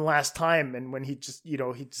in one last time, and when he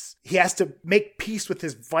has to make peace with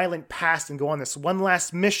his violent past and go on this one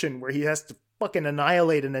last mission where he has to fucking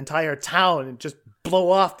annihilate an entire town and just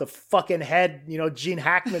blow off the fucking head. Gene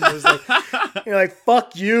Hackman was like,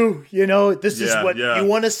 fuck you. This is what you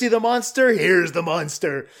want to see, the monster. Here's the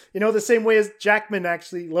monster. The same way as Jackman,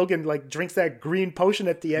 actually, Logan drinks that green potion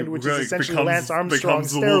at the end, which is essentially Lance Armstrong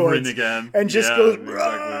steroids again. And just goes,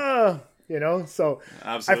 exactly. So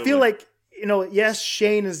absolutely. I feel like, yes,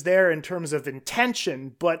 Shane is there in terms of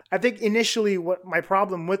intention, but I think initially what my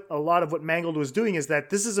problem with a lot of what Mangold was doing is that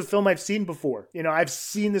this is a film I've seen before. I've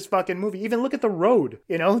seen this fucking movie. Even look at The Road,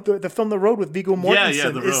 the film The Road with Viggo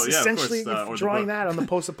Mortensen is essentially drawing that on the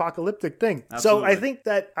post-apocalyptic thing. So I think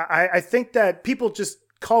that people just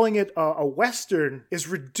calling it a Western is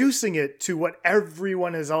reducing it to what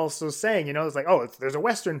everyone is also saying. It's like, there's a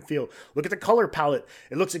Western feel. Look at the color palette.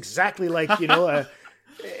 It looks exactly like,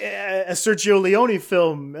 a Sergio Leone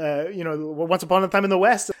film, Once Upon a Time in the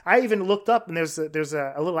West. I even looked up, and there's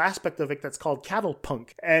a little aspect of it that's called cattle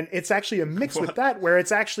punk, and it's actually a mix with that, where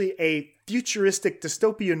it's actually a futuristic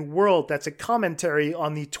dystopian world that's a commentary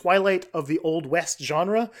on the Twilight of the Old West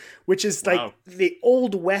genre, which is like the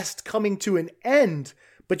Old West coming to an end.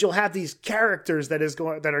 But you'll have these characters that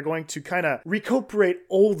are going to kind of recuperate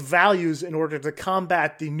old values in order to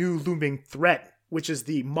combat the new looming threat, which is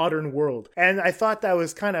the modern world. And I thought that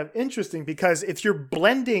was kind of interesting because if you're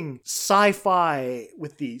blending sci-fi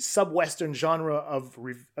with the sub-Western genre of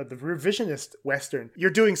the revisionist Western, you're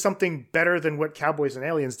doing something better than what Cowboys and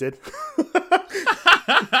Aliens did.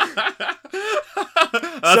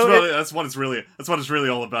 That's what it's really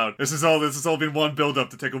all about. This has all been one build up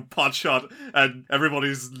to take a pot shot at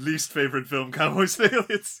everybody's least favorite film, Cowboys and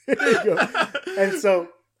Aliens. There you go. And so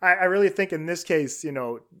I really think in this case,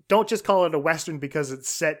 don't just call it a Western because it's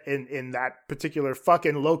set in that particular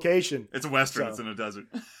fucking location. It's a Western. It's in a desert.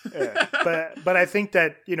 But I think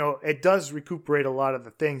that, it does recuperate a lot of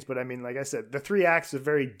the things. But I mean, like I said, the three acts are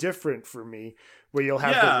very different for me. where you'll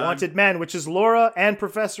have the wanted man, which is Laura and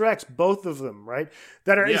Professor X, both of them, right?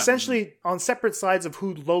 That are essentially on separate sides of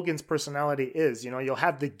who Logan's personality is. You know, you'll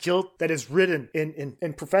have the guilt that is written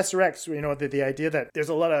in Professor X, you know, the idea that there's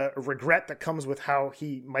a lot of regret that comes with how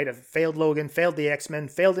he might have failed Logan, failed the X-Men,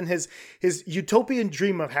 failed in his utopian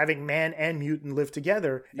dream of having man and mutant live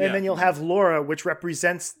together. And then you'll have Laura, which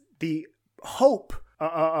represents the hope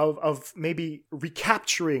of maybe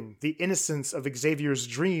recapturing the innocence of Xavier's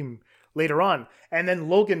dream later on. And then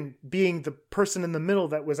Logan being the person in the middle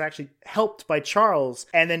that was actually helped by Charles,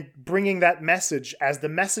 and then bringing that message as the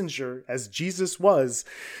messenger, as Jesus was,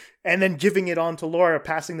 and then giving it on to Laura,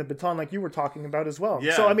 passing the baton like you were talking about as well.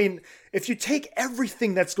 Yeah. So, I mean, if you take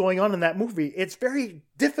everything that's going on in that movie, it's very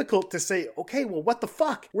difficult to say, okay, well, what the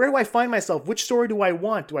fuck? Where do I find myself? Which story do I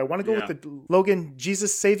want? Do I want to go with the Logan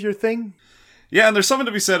Jesus Savior thing? Yeah, and there's something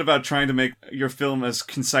to be said about trying to make your film as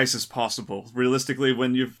concise as possible. Realistically,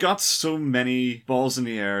 when you've got so many balls in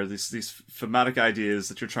the air, these thematic ideas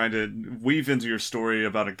that you're trying to weave into your story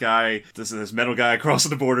about a guy, this metal guy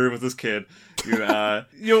crossing the border with his kid, what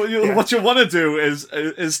you want to do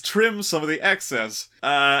is trim some of the excess.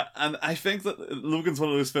 And I think that Logan's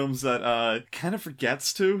one of those films that kind of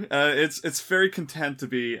forgets to. It's very content to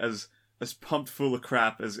be as pumped full of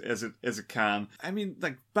crap as it can. I mean,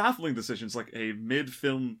 like, baffling decisions like a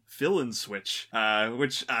mid-film fill-in switch,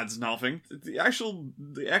 which adds nothing. The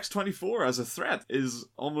X-24 as a threat is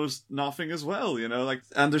almost nothing as well, you know? Like,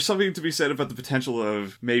 and there's something to be said about the potential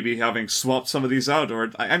of maybe having swapped some of these out,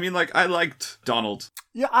 or, I mean, like, I liked Donald.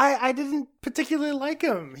 Yeah, I didn't particularly like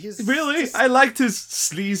him. Really? I liked his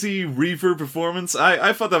sleazy Reaver performance.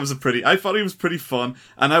 I thought I thought he was pretty fun,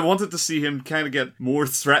 and I wanted to see him kind of get more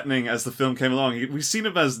threatening as the film came along. We've seen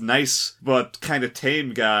him as nice, but kind of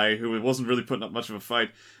tame guy who wasn't really putting up much of a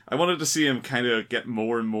fight. I wanted to see him kind of get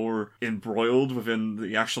more and more embroiled within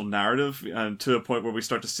the actual narrative, and to a point where we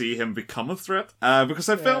start to see him become a threat. Because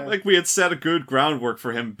I felt like we had set a good groundwork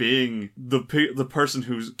for him being the person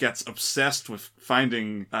who gets obsessed with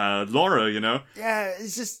finding Laura, you know? Yeah,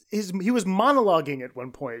 it's just he was monologuing at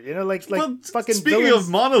one point, you know, like fucking. Speaking villains.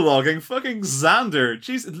 of monologuing, fucking Xander.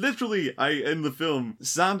 Jeez, literally, in the film,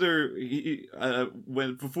 Xander,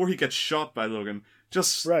 before he gets shot by Logan,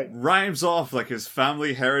 just rhymes off like his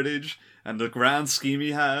family heritage and the grand scheme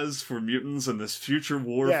he has for mutants and this future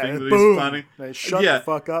war thing that he's planning. Shut the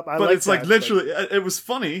fuck up. But it's like literally, it was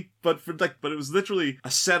funny, but it was literally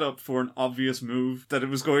a setup for an obvious move that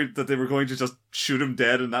they were going to just shoot him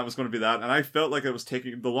dead, and that was going to be that. And I felt like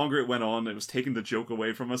the longer it went on, it was taking the joke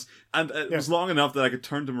away from us. And it was long enough that I could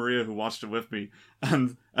turn to Maria, who watched it with me,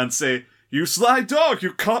 and say, "You sly dog,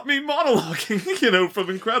 you caught me monologuing," you know, from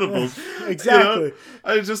Incredibles. Exactly. You know?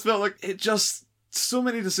 I just felt like so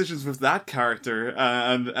many decisions with that character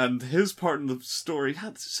and his part in the story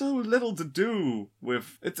had so little to do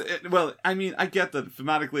with it. Well, I mean, I get that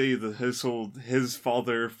thematically his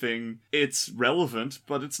father thing, it's relevant,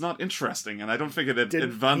 but it's not interesting, and I don't think it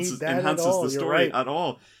enhances the story at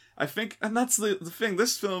all. I think, and that's the thing,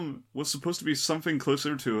 this film was supposed to be something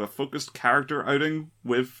closer to a focused character outing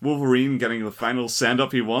with Wolverine getting the final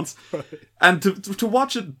send-up he wants. And to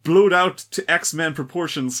watch it blowed out to X-Men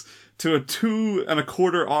proportions to a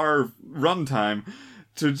 2.25 hour runtime,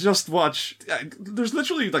 to just watch, there's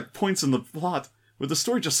literally like points in the plot where the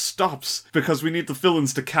story just stops because we need the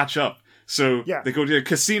villains to catch up. So they go to a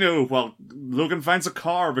casino while Logan finds a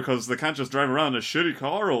car because they can't just drive around a shitty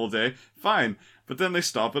car all day. Fine. But then they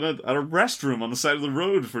stop at a restroom on the side of the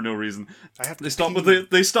road for no reason. They stop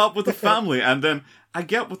with the family, and then I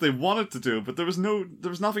get what they wanted to do, but there was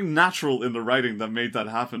nothing natural in the writing that made that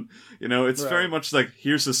happen. You know, it's very much like,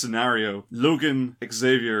 here's a scenario: Logan,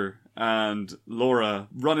 Xavier, and Laura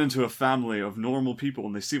run into a family of normal people,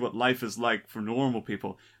 and they see what life is like for normal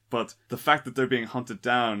people. But the fact that they're being hunted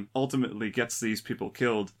down ultimately gets these people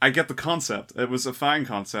killed. I get the concept. It was a fine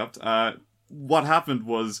concept. What happened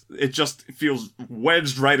was, it just feels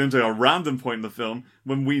wedged right into a random point in the film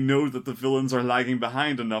when we know that the villains are lagging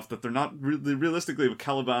behind enough that they're not really, realistically, with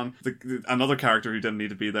Caliban, another character who didn't need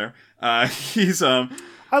to be there. He's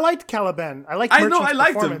I liked Caliban. I liked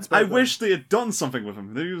him. I wish they had done something with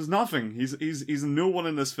him. He was nothing. He's no one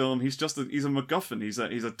in this film. He's a MacGuffin.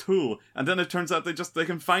 He's a tool. And then it turns out they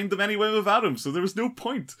can find them anyway without him. So there was no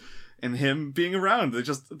point in him being around.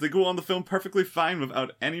 They go on the film perfectly fine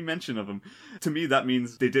without any mention of him. To me, that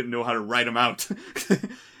means they didn't know how to write him out.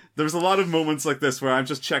 There's a lot of moments like this where I'm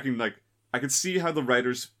just checking, like, I could see how the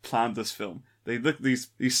writers planned this film. They looked at these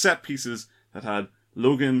set pieces that had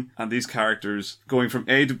Logan and these characters going from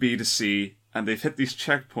A to B to C, and they've hit these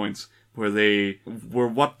checkpoints where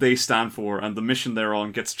what they stand for and the mission they're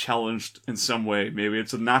on gets challenged in some way. Maybe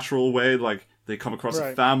it's a natural way, like they come across a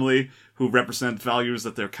Right. family who represent values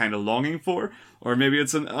that they're kind of longing for, or maybe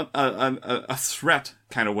it's a threat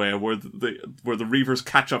kind of way where the Reavers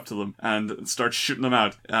catch up to them and start shooting them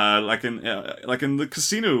out, like in the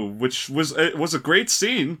casino, which was a great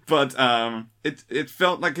scene, but it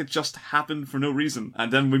felt like it just happened for no reason,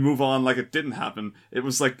 and then we move on like it didn't happen. It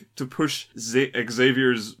was like to push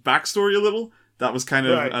Xavier's backstory a little. That was kind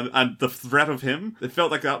of, Right. and the threat of him. It felt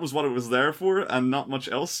like that was what it was there for, and not much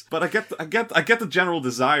else. But I get the general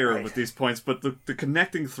desire with these points. But the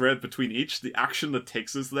connecting thread between each, the action that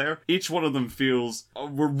takes us there, each one of them feels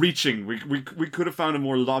we're reaching. We could have found a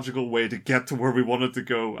more logical way to get to where we wanted to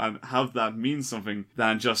go and have that mean something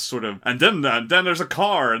than just sort of. And then there's a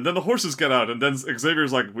car, and then the horses get out, and then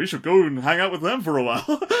Xavier's like, we should go and hang out with them for a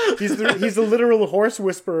while. He's the literal horse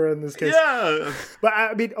whisperer in this case. Yeah. But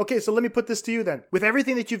I mean, okay, so let me put this to you then. With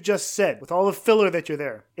everything that you've just said, with all the filler that you're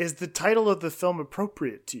there, is the title of the film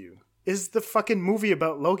appropriate to you? Is the fucking movie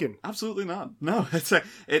about Logan? Absolutely not. No,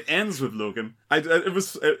 it ends with Logan. It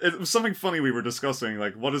was something funny we were discussing.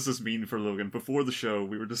 Like, what does this mean for Logan? Before the show,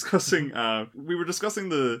 we were discussing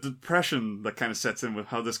the depression that kind of sets in with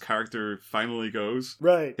how this character finally goes.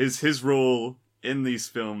 Right. His role in these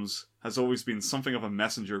films has always been something of a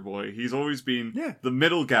messenger boy. He's always been the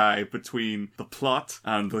middle guy between the plot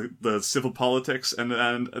and the civil politics, and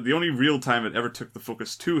the only real time it ever took the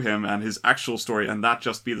focus to him and his actual story, and that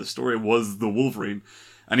just be the story, was the Wolverine.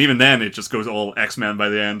 And even then, it just goes all X-Men by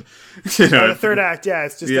the end. You know, The third act,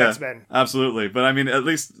 it's just X-Men. Absolutely. But I mean, at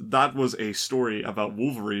least that was a story about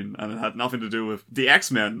Wolverine, and it had nothing to do with the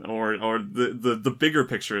X-Men or the bigger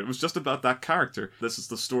picture. It was just about that character. This is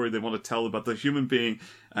the story they want to tell about the human being,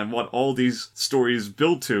 and what all these stories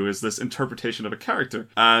build to is this interpretation of a character.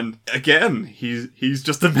 And again, he's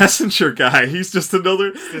just a messenger guy. He's just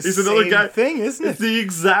another guy. Thing, isn't it? It's the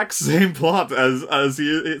exact same plot as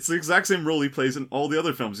it's the exact same role he plays in all the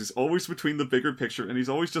other films. He's always between the bigger picture, and he's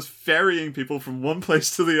always just ferrying people from one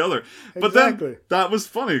place to the other. But Exactly. then that was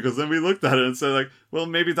funny, because then we looked at it and said, like, well,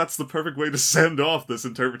 maybe that's the perfect way to send off this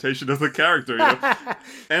interpretation of the character. You know?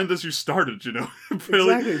 And as you started, you know.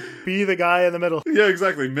 Really, Exactly. Be the guy in the middle. yeah,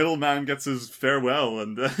 exactly. Middleman gets his farewell,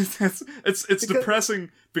 and it's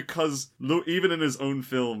depressing because even in his own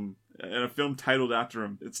film, in a film titled after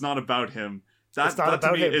him, it's not about him. That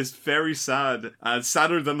to me is very sad.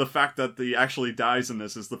 Sadder than the fact that he actually dies in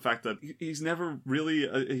this is the fact that he's never really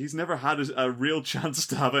he's never had a real chance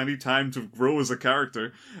to have any time to grow as a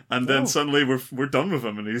character, and then suddenly we're done with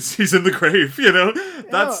him and he's in the grave. You know,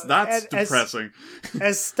 that's depressing.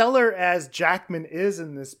 As stellar as Jackman is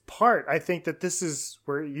in this part, I think that this is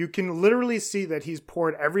where you can literally see that he's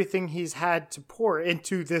poured everything he's had to pour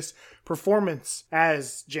into this performance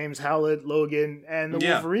as James Howlett, Logan, and the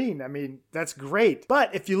Wolverine. I mean, that's great.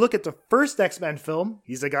 But if you look at the first X-Men film,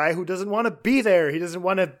 he's a guy who doesn't want to be there. He doesn't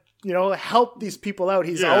want to, help these people out.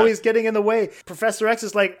 He's always getting in the way. Professor X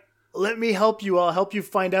is like, let me help you. I'll help you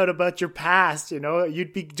find out about your past.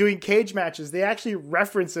 You'd be doing cage matches. They actually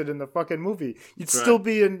reference it in the fucking movie. You'd still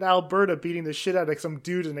be in Alberta beating the shit out of some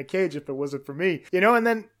dude in a cage if it wasn't for me. And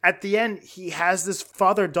then at the end, he has this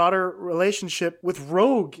father-daughter relationship with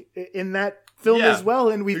Rogue in that film as well.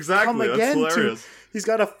 And we've come again to he's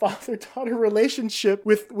got a father-daughter relationship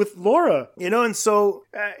with Laura. And so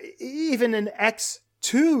even in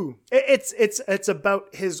X2, it's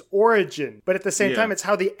about his origin, but at the same time, it's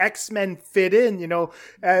how the X-Men fit in.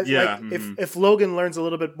 If Logan learns a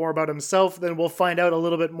little bit more about himself, then we'll find out a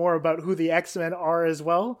little bit more about who the X-Men are as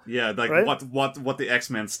well. Yeah, like right? what the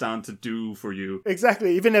X-Men stand to do for you.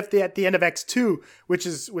 Exactly. Even if at the end of X2, which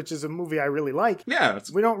is a movie I really like. Yeah,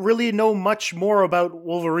 we don't really know much more about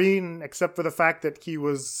Wolverine except for the fact that he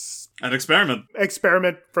was an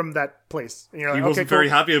experiment from that place. And you're like, he wasn't very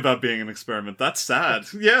happy about being an experiment. That's sad.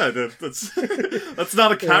 Yeah, that's that's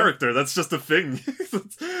not a character. That's just a thing.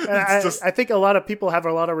 I think a lot of people have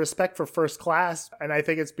a lot of respect for First Class, and I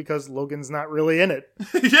think it's because Logan's not really in it.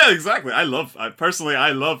 Yeah, exactly. I love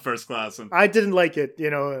First Class. And I didn't like it,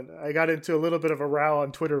 and I got into a little bit of a row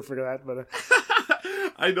on Twitter for that, but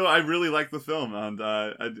I know I really like the film, and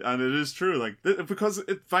it is true, like, because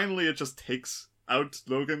it just takes out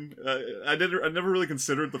Logan. I never really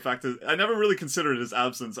considered the fact that I never really considered his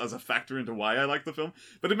absence as a factor into why I like the film.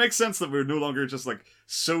 But it makes sense that we're no longer just like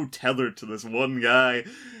so tethered to this one guy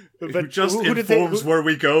who just informs where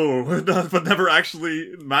we go, but never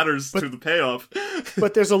actually matters to the payoff.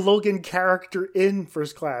 But there's a Logan character in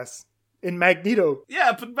First Class. In Magneto.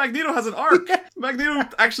 Yeah, but Magneto has an arc. Magneto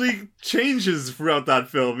actually changes throughout that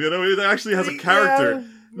film. It actually has a character.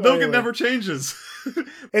 Logan never changes.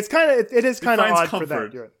 It's it is kind of odd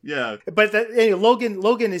comfort. for that. Yeah. But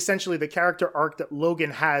Logan essentially, the character arc that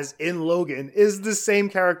Logan has in Logan is the same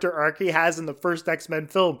character arc he has in the first X-Men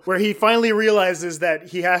film, where he finally realizes that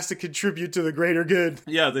he has to contribute to the greater good.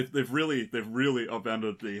 Yeah, they've really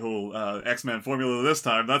upended the whole X-Men formula this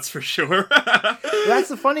time. That's for sure. That's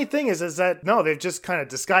the funny thing is that no, they've just kind of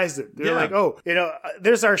disguised it. They're like, oh,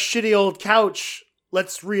 there's our shitty old couch.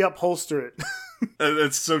 Let's reupholster it.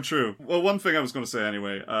 It's so true. Well, one thing I was going to say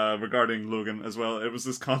anyway, regarding Logan as well, it was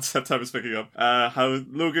this concept I was picking up, how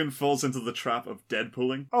Logan falls into the trap of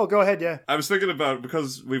Deadpooling. Oh, go ahead, yeah. I was thinking about,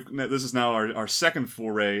 because this is now our second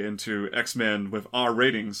foray into X-Men with R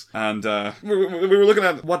ratings, and we were looking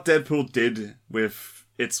at what Deadpool did with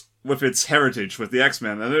its heritage with the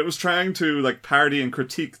X-Men, and it was trying to parody and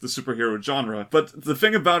critique the superhero genre. But the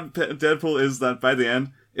thing about Deadpool is that by the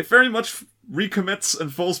end, it very much recommits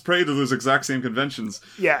and falls prey to those exact same conventions.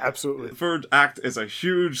 Yeah, absolutely. The third act is a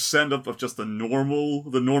huge send-up of just the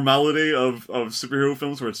normality of superhero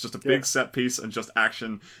films, where it's just a big set piece and just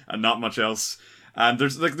action and not much else. And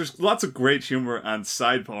there's lots of great humor and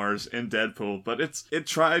sidebars in Deadpool, but it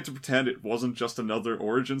tried to pretend it wasn't just another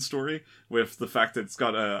origin story, with the fact that it's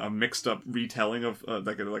got a mixed up retelling of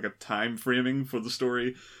like a time framing for the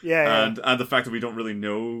story. And the fact that we don't really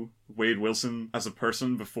know Wade Wilson as a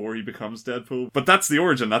person before he becomes Deadpool. But that's the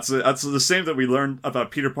origin. That's the same that we learned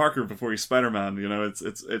about Peter Parker before he's Spider-Man.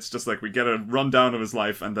 It's just like we get a rundown of his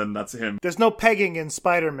life, and then that's him. There's no pegging in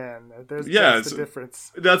Spider-Man. That's the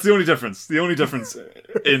difference. That's the only difference. The only difference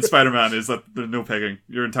in Spider-Man is that there's no pegging.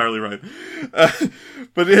 You're entirely right.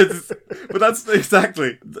 But that's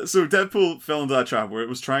exactly. So Deadpool fell into that trap where it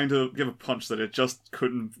was trying to give a punch that it just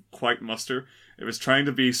couldn't quite muster. It was trying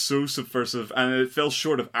to be so subversive, and it fell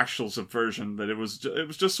short of actual subversion, that it was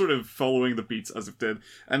just sort of following the beats as it did.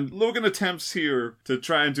 And Logan attempts here to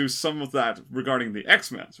try and do some of that regarding the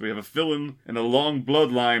X-Men. So we have a villain in a long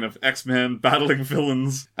bloodline of X-Men battling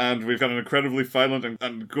villains, and we've got an incredibly violent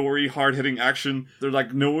and gory, hard-hitting action. They're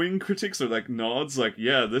like knowing critiques, they're like nods, like,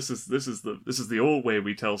 yeah, this is the old way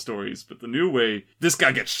we tell stories, but the new way, this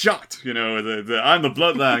guy gets shot. I'm the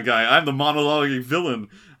bloodline guy, I'm the monologuing villain.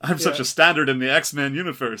 I'm such a standard in the X-Men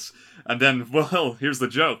universe. And then, well, here's the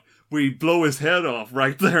joke. We blow his head off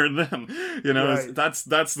right there and then. Right. That's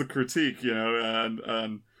the critique, and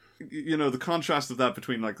the contrast of that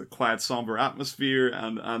between the quiet, somber atmosphere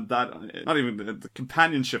and that, not even the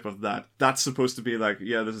companionship of that. That's supposed to be this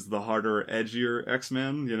is the harder, edgier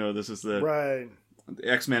X-Men. This is the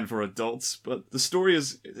X-Men for adults, but the story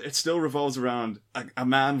it still revolves around a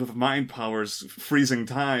man with mind powers freezing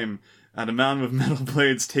time, and a man with metal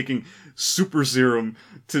blades taking super serum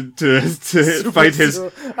to fight his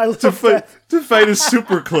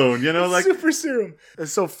super clone. Super serum.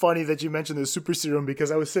 It's so funny that you mentioned the super serum,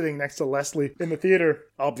 because I was sitting next to Leslie in the theater.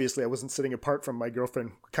 Obviously, I wasn't sitting apart from my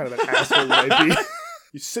girlfriend. Kind of an asshole would I be?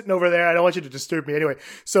 You're sitting over there. I don't want you to disturb me. Anyway,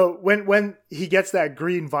 so when he gets that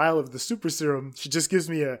green vial of the super serum, she just gives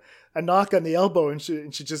me a knock on the elbow, and she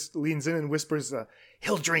just leans in and whispers,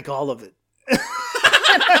 he'll drink all of it.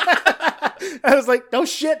 I was like, no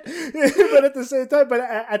shit. But at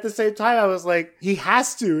the same time, I was like, he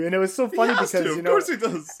has to. And it was so funny because, of course he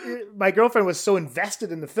does. My girlfriend was so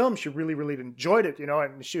invested in the film. She really, really enjoyed it,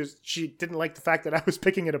 and she didn't like the fact that I was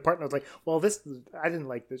picking it apart. And I was like, well, I didn't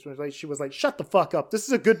like this. She was like, shut the fuck up. This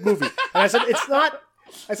is a good movie. And I said, it's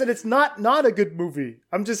not a good movie.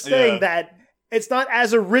 I'm just saying that it's not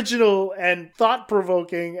as original and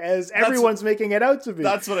thought-provoking as everyone's making it out to be.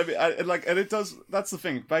 That's what I mean. And it does. That's the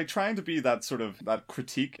thing. By trying to be that sort of that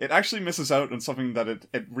critique, it actually misses out on something that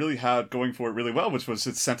it really had going for it really well, which was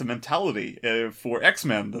its sentimentality for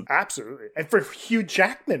X-Men. Absolutely, and for Hugh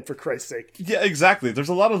Jackman, for Christ's sake. Yeah, exactly. There's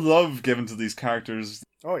a lot of love given to these characters.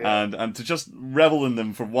 Oh yeah, and to just revel in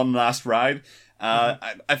them for one last ride.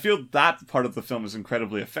 I feel that part of the film is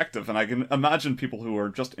incredibly effective, and I can imagine people who are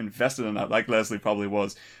just invested in that, like Leslie probably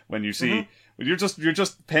was, when you see when you're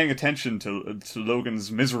just paying attention to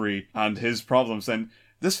Logan's misery and his problems. Then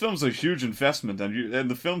this film's a huge investment, and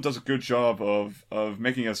the film does a good job of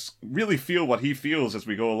making us really feel what he feels as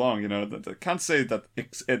we go along. I can't say that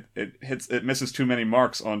it misses too many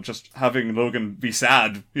marks on just having Logan be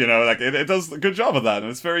sad. It does a good job of that, and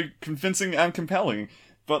it's very convincing and compelling.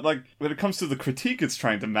 But when it comes to the critique it's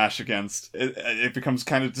trying to mash against, it becomes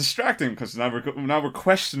kind of distracting, because now we're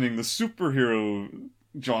questioning the superhero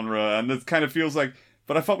genre, and it kind of feels like,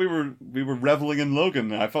 but I thought we were reveling in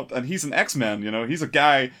Logan. And he's an X-Men, he's a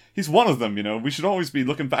guy, he's one of them, we should always be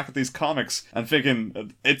looking back at these comics and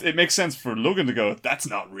thinking it makes sense for Logan to go, that's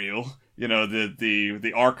not real. you know,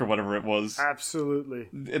 the Ark or whatever it was. Absolutely.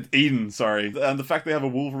 Eden, sorry. And the fact they have a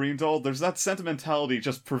Wolverine doll, there's that sentimentality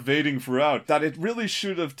just pervading throughout that it really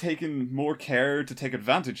should have taken more care to take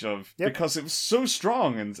advantage of. Yep. Because it was so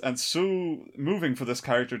strong and so moving for this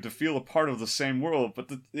character to feel a part of the same world, but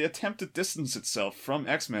the attempt to distance itself from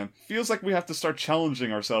X-Men feels like we have to start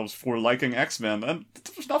challenging ourselves for liking X-Men, and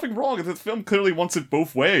there's nothing wrong. The film clearly wants it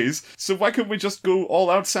both ways, so why can't we just go all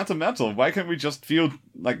out sentimental? Why can't we just feel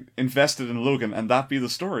like invested in Logan and that be the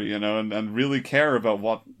story, you know, and really care about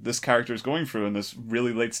what this character is going through in this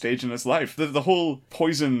really late stage in his life? The whole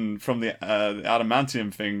poison from the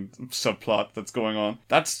adamantium thing subplot that's going on,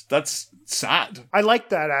 that's sad. I like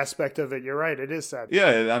that aspect of it. You're right. It is sad.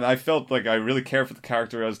 Yeah, and I felt like I really care for the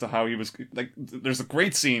character as to how he was, like, there's a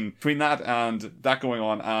great scene between that and that going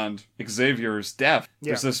on and Xavier's death.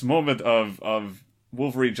 Yeah. There's this moment of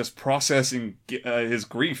Wolverine just processing his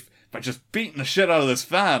grief by just beating the shit out of this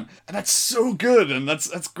fan, and that's so good, and that's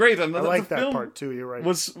great. And I like the that film part too. You're right.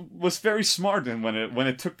 Was very smart, and when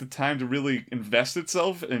it took the time to really invest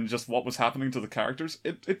itself in just what was happening to the characters,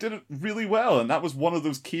 it did it really well, and that was one of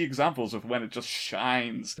those key examples of when it just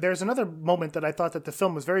shines. There's another moment that I thought that the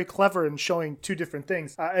film was very clever in showing two different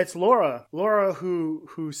things. It's Laura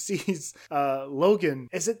who sees Logan.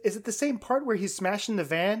 Is it the same part where he's smashing the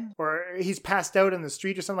van, or he's passed out in the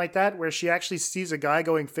street or something like that, where she actually sees a guy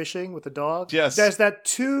going fishing with a dog? Yes. There's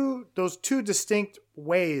those two distinct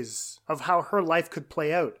ways of how her life could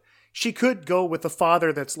play out. She could go with a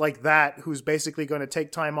father that's like that, who's basically going to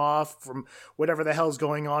take time off from whatever the hell's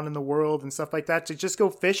going on in the world and stuff like that to just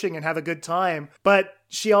go fishing and have a good time. But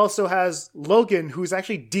she also has Logan, who's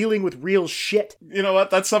actually dealing with real shit. You know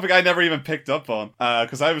what? That's something I never even picked up on,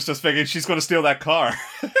 because I was just thinking she's going to steal that car.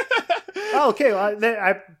 Oh, okay,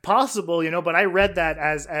 well, possible, you know, but I read that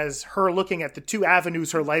as her looking at the two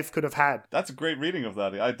avenues her life could have had. That's a great reading of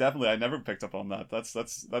that. I never picked up on that.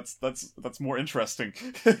 That's more interesting.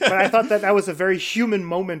 But I thought that was a very human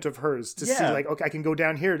moment of hers to see, like, okay, I can go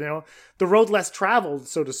down here, you know, the road less traveled,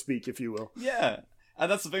 so to speak, if you will. Yeah. And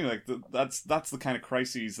that's the thing, like, that's the kind of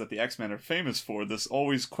crises that the X-Men are famous for. This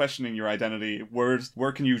always questioning your identity. Where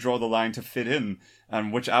can you draw the line to fit in,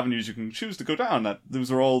 and which avenues you can choose to go down.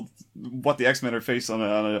 Those are all what the X-Men are faced on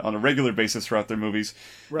a regular basis throughout their movies,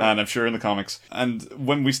 right. And I'm sure in the comics. And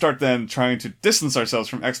when we start then trying to distance ourselves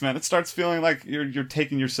from X-Men, it starts feeling like you're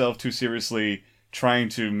taking yourself too seriously, trying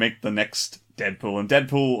to make the next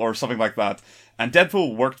Deadpool or something like that. And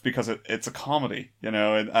Deadpool worked because it's a comedy, you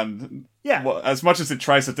know, and yeah. Well, as much as it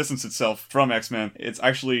tries to distance itself from X-Men, it's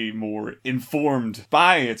actually more informed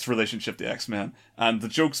by its relationship to X-Men, and the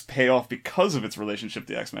jokes pay off because of its relationship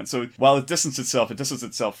to X-Men. So while it distances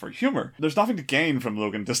itself for humor. There's nothing to gain from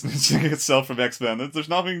Logan distancing itself from X-Men. There's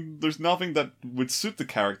nothing that would suit the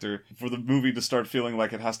character for the movie to start feeling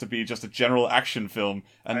like it has to be just a general action film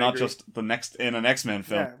and not just the next in an X-Men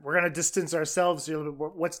film. Yeah, we're gonna distance ourselves.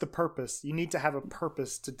 What's the purpose? You need to have a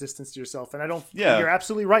purpose to distance yourself, and I don't. Yeah. You're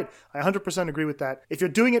absolutely right. I 100% agree with that. If you're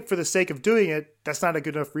doing it for the sake of doing it, that's not a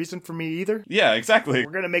good enough reason for me either. Yeah, exactly.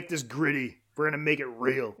 We're going to make this gritty. We're going to make it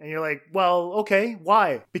real. And you're like, well, okay,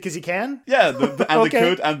 why? Because he can? Yeah, and okay. They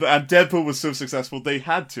could, and Deadpool was so successful, they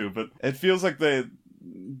had to, but it feels like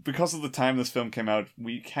because of the time this film came out,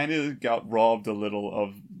 we kind of got robbed a little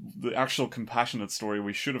of the actual compassionate story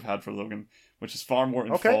we should have had for Logan, which is far more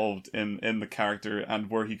involved in the character and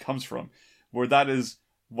where he comes from. Where that is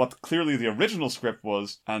what clearly the original script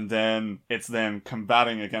was, and then it's then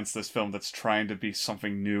combating against this film that's trying to be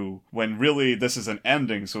something new, when really this is an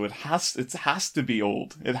ending, so it has to be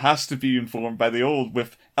old. It has to be informed by the old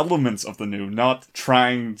with elements of the new, not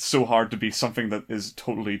trying so hard to be something that is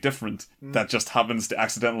totally different, that just happens to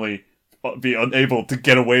accidentally be unable to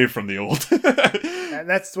get away from the old. And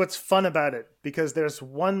that's what's fun about it, because there's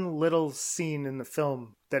one little scene in the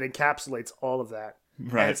film that encapsulates all of that.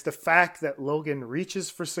 Right. And it's the fact that Logan reaches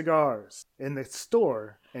for cigars in the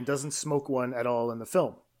store and doesn't smoke one at all in the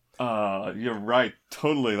film. You're right.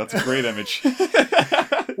 Totally. That's a great image.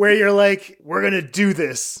 Where you're like, we're going to do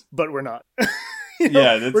this, but we're not.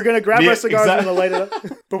 We're going to grab our cigars and light it up,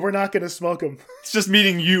 but we're not going to smoke them. It's just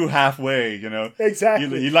meeting you halfway, you know.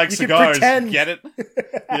 Exactly. You like cigars, get it?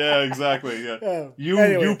 Yeah, exactly. Yeah.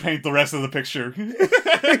 You paint the rest of the picture.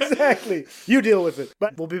 Exactly. You deal with it.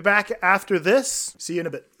 But we'll be back after this. See you in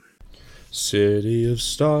a bit. City of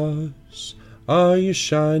stars, are you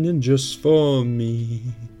shining just for me?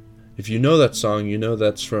 If you know that song, you know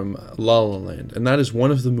that's from La La Land, and that is one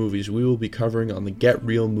of the movies we will be covering on the Get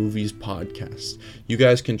Real Movies podcast. You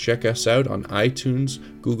guys can check us out on iTunes,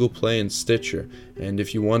 Google Play, and Stitcher, and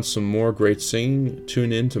if you want some more great singing,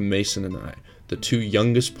 tune in to Mason and I. the two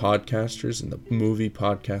youngest podcasters in the movie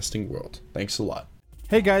podcasting world. Thanks a lot.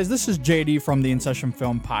 Hey guys, this is JD from the In Session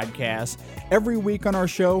Film Podcast. Every week on our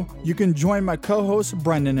show, you can join my co-host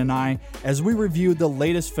Brendan and I as we review the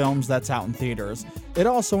latest films that's out in theaters. It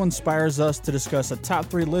also inspires us to discuss a top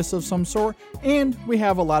 3 list of some sort, and we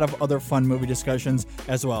have a lot of other fun movie discussions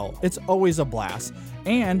as well. It's always a blast.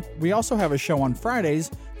 And we also have a show on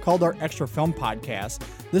Fridays called our Extra Film Podcast.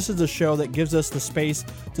 This is a show that gives us the space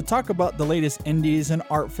to talk about the latest indies and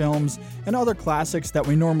art films and other classics that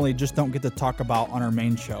we normally just don't get to talk about on our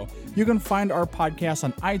main show. You can find our podcast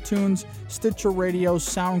on iTunes, Stitcher Radio,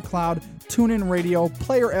 SoundCloud, TuneIn Radio,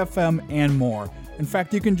 Player FM, and more. In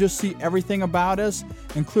fact, you can just see everything about us,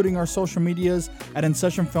 including our social medias, at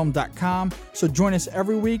InSessionFilm.com. So join us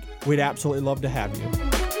every week. We'd absolutely love to have you.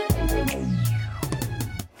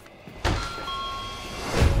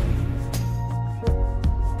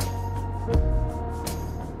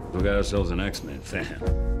 We got ourselves an X-Men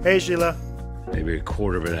fan. Hey, Sheila. Maybe a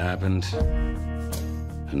quarter of it happened,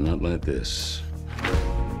 and not like this.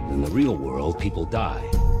 In the real world, people die.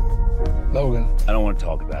 Logan. I don't want to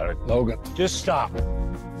talk about it. Logan. Just stop.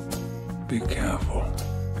 Be careful.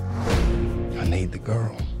 I need the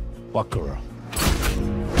girl. What girl?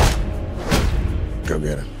 Go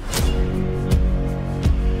get her.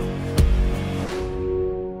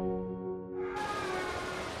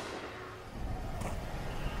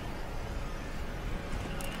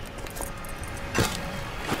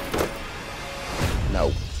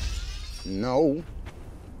 No. No.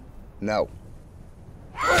 No.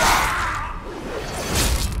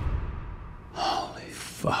 Holy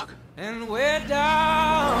fuck. And we're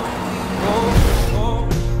down.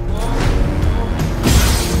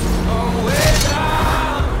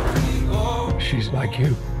 She's like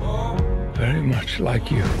you. Very much like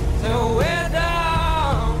you. So we're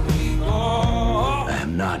down. I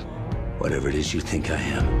am not whatever it is you think I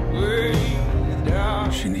am.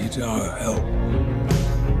 She needs our help.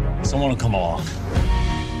 Someone will come along.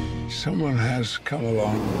 Someone has come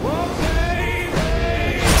along.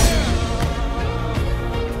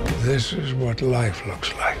 This is what life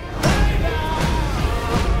looks like.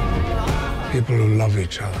 People who love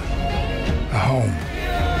each other. A home.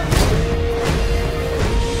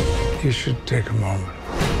 You should take a moment.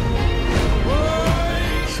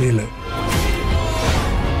 Feel it.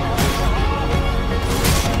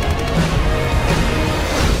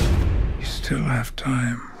 You still have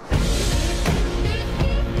time.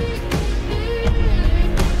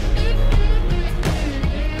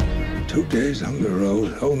 Two days on the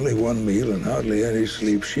road, only one meal and hardly any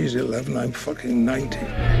sleep. She's 11, I'm fucking 90.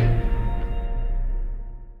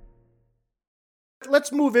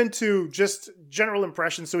 Let's move into just general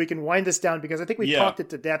impressions so we can wind this down, because I think we talked it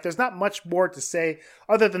to death. There's not much more to say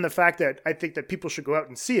other than the fact that I think that people should go out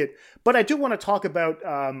and see it. But I do want to talk about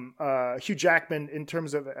Hugh Jackman in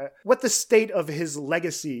terms of what the state of his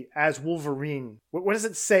legacy as Wolverine. What does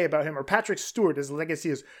it say about him? Or Patrick Stewart, his legacy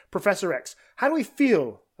as Professor X. How do we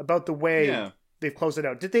feel about the way they've closed it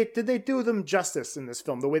out? Did they do them justice in this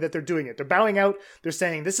film, the way that they're doing it? They're bowing out. They're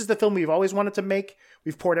saying, this is the film we've always wanted to make.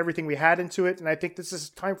 We've poured everything we had into it. And I think this is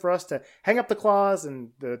time for us to hang up the claws and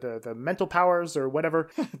the mental powers or whatever.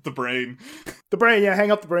 The brain. The brain, yeah,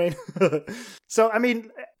 hang up the brain. So, I mean,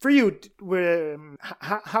 for you,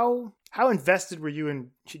 how invested were you in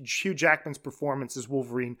Hugh Jackman's performance as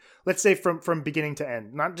Wolverine? Let's say from beginning to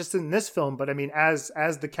end, not just in this film, but I mean as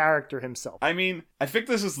the character himself. I mean, I think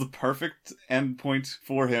this is the perfect end point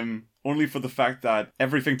for him, only for the fact that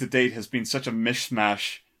everything to date has been such a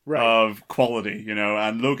mishmash of quality, you know,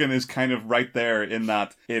 and Logan is kind of right there in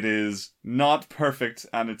that it is not perfect,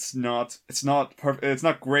 and it's not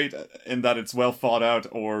great in that it's well thought out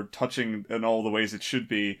or touching in all the ways it should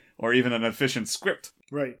be, or even an efficient script.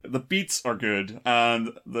 Right. The beats are good, and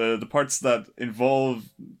the parts that involve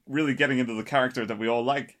really getting into the character that we all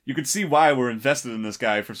like. You can see why we're invested in this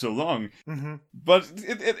guy for so long. Mm-hmm. But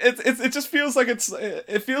it just feels like it's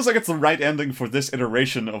the right ending for this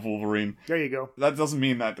iteration of Wolverine. There you go. That doesn't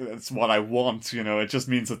mean that it's what I want, you know. It just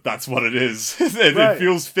means that that's what it is. It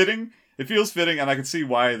feels fitting. It feels fitting, and I can see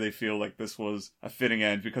why they feel like this was a fitting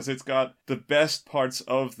end, because it's got the best parts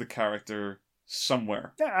of the character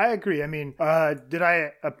somewhere. Yeah, I agree. I mean, did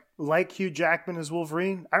I like Hugh Jackman as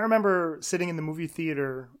Wolverine? I remember sitting in the movie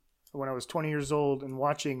theater when I was 20 years old and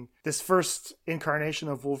watching this first incarnation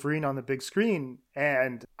of Wolverine on the big screen,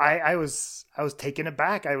 and I was taken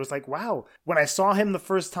aback. I was like, wow. When I saw him the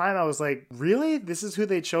first time, I was like, really? This is who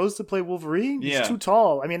they chose to play Wolverine? He's too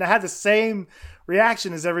tall. I mean, I had the same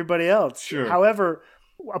reaction as everybody else. Sure. However,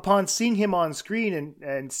 upon seeing him on screen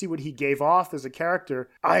and see what he gave off as a character,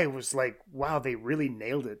 I was like, wow, they really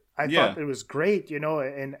nailed it. I thought it was great,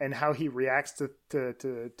 and how he reacts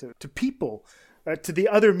to people. To the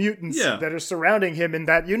other mutants that are surrounding him in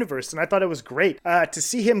that universe. And I thought it was great. To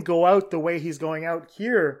see him go out the way he's going out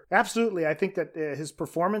here, absolutely. I think that his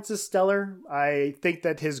performance is stellar. I think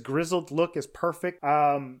that his grizzled look is perfect.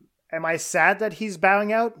 Am I sad that he's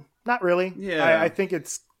bowing out? Not really. Yeah. I think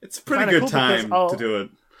it's a pretty good time to do it.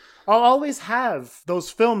 I'll always have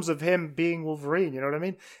those films of him being Wolverine, you know what I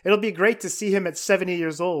mean? It'll be great to see him at 70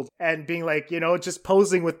 years old and being like, just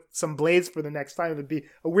posing with some blades for the next time. It'd be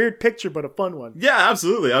a weird picture, but a fun one. Yeah,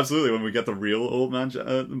 absolutely. Absolutely. When we get the real old man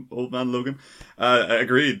Logan.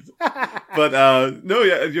 Agreed. But, no,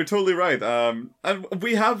 yeah, you're totally right. And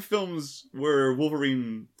we have films where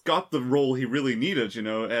Wolverine got the role he really needed,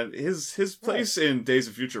 and his place in Days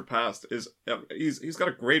of Future Past is, he's got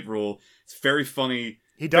a great role. It's very funny.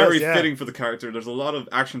 He does, very fitting for the character. There's a lot of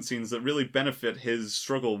action scenes that really benefit his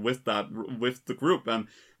struggle with the group. And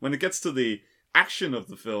when it gets to the action of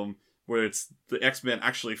the film, where it's the X-Men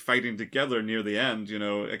actually fighting together near the end,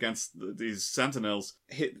 against these Sentinels,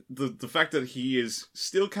 the fact that he is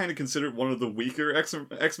still kind of considered one of the weaker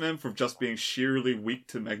X-Men for just being sheerly weak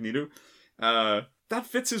to Magneto, that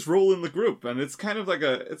fits his role in the group. And it's kind of like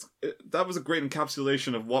that was a great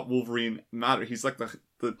encapsulation of what Wolverine mattered. He's like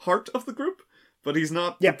the heart of the group. But he's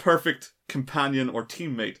not the perfect companion or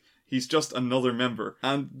teammate. He's just another member.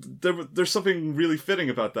 And there's something really fitting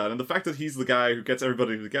about that. And the fact that he's the guy who gets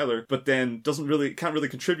everybody together, but then can't really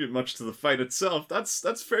contribute much to the fight itself,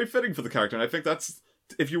 that's very fitting for the character. And I think that's,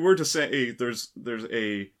 if you were to say there's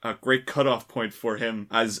a great cutoff point for him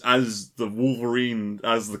as the Wolverine,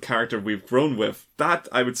 as the character we've grown with, that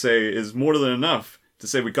I would say is more than enough to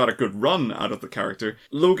say we got a good run out of the character.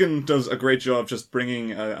 Logan does a great job just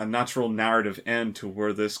bringing a natural narrative end to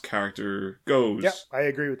where this character goes. Yeah, I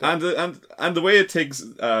agree with that. And the way it takes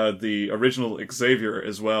the original Xavier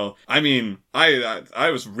as well. I mean, I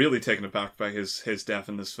was really taken aback by his death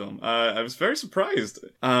in this film. I was very surprised.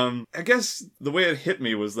 I guess the way it hit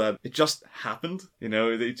me was that it just happened.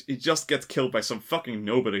 He just gets killed by some fucking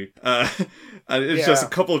nobody. And it's just a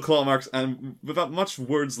couple of claw marks, and without much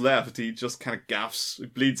words left, he just kind of gaffs.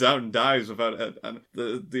 Bleeds out and dies without it. And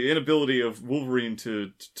the inability of Wolverine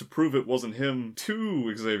to prove it wasn't him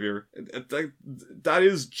to Xavier, that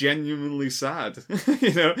is genuinely sad.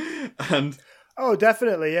 And oh,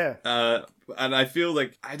 definitely, yeah. And I feel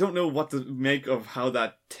like I don't know what to make of how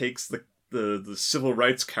that takes the civil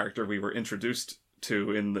rights character we were introduced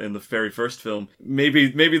to in the very first film.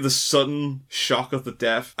 Maybe the sudden shock of the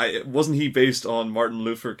death. Wasn't he based on Martin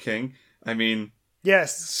Luther King? I mean,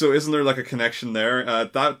 yes. So isn't there like a connection there?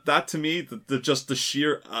 That to me, just the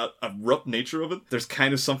sheer abrupt nature of it, there's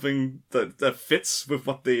kind of something that fits with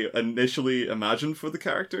what they initially imagined for the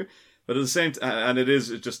character. But at the same time, and it is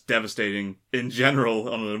just devastating in general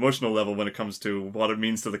on an emotional level when it comes to what it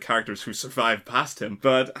means to the characters who survive past him.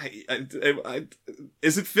 But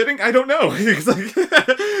is it fitting? I don't know.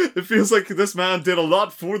 It feels like this man did a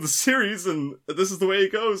lot for the series, and this is the way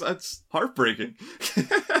it goes. It's heartbreaking.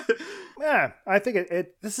 Yeah, I think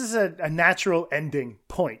this is a natural ending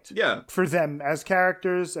point for them as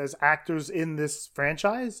characters, as actors in this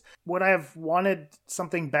franchise. Would I have wanted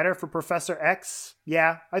something better for Professor X?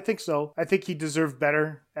 Yeah, I think so. I think he deserved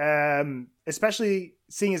better, especially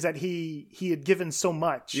seeing as that he had given so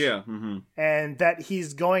much. Yeah. Mm-hmm. And that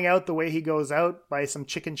he's going out the way he goes out by some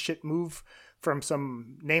chicken shit move from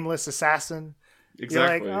some nameless assassin.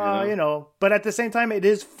 Exactly. You're like, but at the same time, it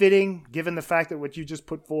is fitting given the fact that what you just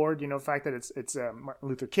put forward, the fact that it's Martin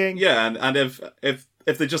Luther King. Yeah, and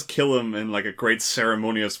if they just kill him in like a great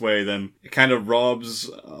ceremonious way, then it kind of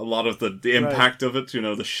robs a lot of the impact of it,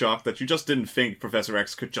 the shock that you just didn't think Professor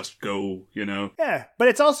X could just go, Yeah, but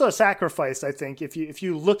it's also a sacrifice, I think. If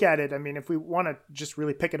you look at it, I mean, if we want to just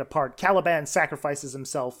really pick it apart, Caliban sacrifices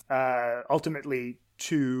himself ultimately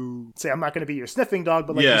to say, I'm not going to be your sniffing dog,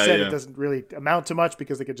 but like you said, it doesn't really amount to much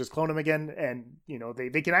because they could just clone him again, and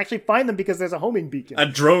they can actually find them because there's a homing beacon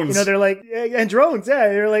and drones. They're like, and drones,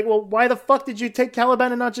 They're like, well, why the fuck did you take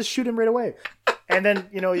Caliban and not just shoot him right away? And then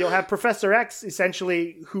you'll have Professor X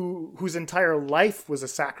essentially, whose entire life was a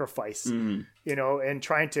sacrifice, and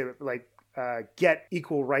trying to get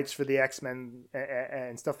equal rights for the X-Men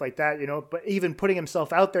and stuff like that, but even putting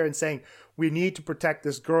himself out there and saying, we need to protect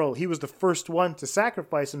this girl. He was the first one to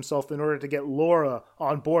sacrifice himself in order to get Laura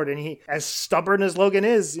on board. And he, as stubborn as Logan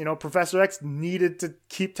is, Professor X needed to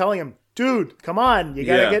keep telling him, dude, come on, you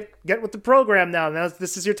gotta get with the program now.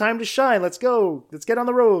 This is your time to shine. Let's go. Let's get on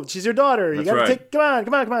the road. She's your daughter. You gotta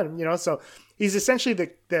come on. So he's essentially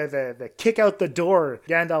the kick out the door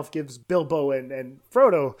Gandalf gives Bilbo and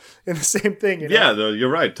Frodo in the same thing. You know? Yeah,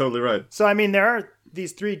 you're right. Totally right. So, I mean, there are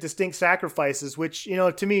these 3 distinct sacrifices, which, you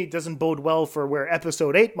know, to me doesn't bode well for where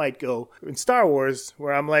Episode 8 might go in Star Wars,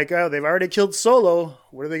 where I'm like, oh, they've already killed Solo.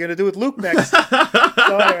 What are they going to do with Luke next?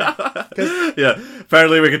 Yeah,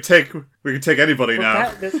 apparently we could take anybody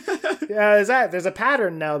now. There's a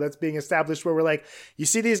pattern now that's being established where we're like, you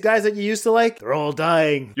see these guys that you used to like? They're all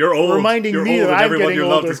dying. You're old. Reminding me old that I'm everyone getting you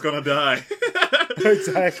older. loved is going to die.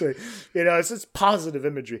 Exactly. You know, it's just positive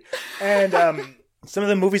imagery. And some of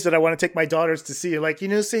the movies that I want to take my daughters to see are like, you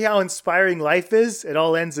know, see how inspiring life is? It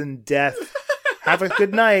all ends in death. Have a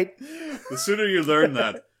good night. The sooner you learn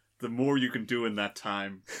that, the more you can do in that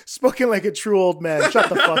time. Spoken like a true old man. Shut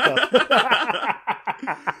the fuck up.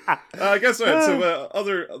 I guess right. So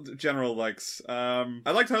other general likes.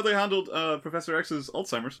 I liked how they handled Professor X's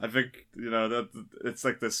Alzheimer's. I think, you know, that it's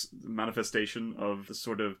like this manifestation of the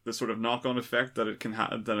sort of knock-on effect that it can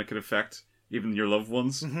affect even your loved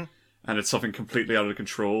ones, and it's something completely out of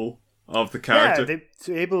control of the character. Yeah,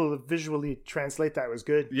 to be able to visually translate that was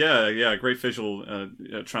good. Yeah, great visual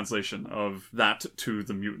translation of that to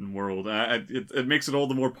the mutant world. It makes it all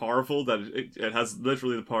the more powerful that it has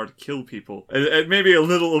literally the power to kill people. It may be a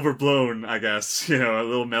little overblown, I guess, you know, a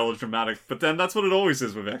little melodramatic, but then that's what it always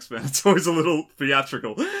is with X-Men. It's always a little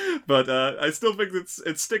theatrical. But I still think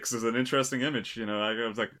it sticks as an interesting image, you know. I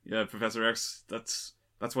was like, yeah, Professor X, that's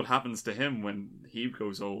what happens to him when he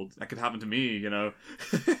goes old. That could happen to me, you know.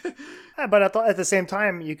 But at the same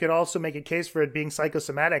time, you could also make a case for it being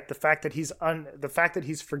psychosomatic. The fact that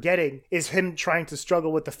he's forgetting is him trying to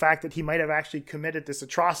struggle with the fact that he might have actually committed this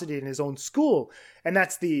atrocity in his own school, and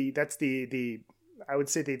that's the I would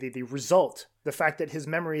say the result. The fact that his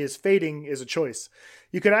memory is fading is a choice.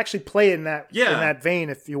 You could actually play in that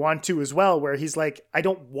vein if you want to as well, where he's like, I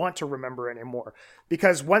don't want to remember anymore.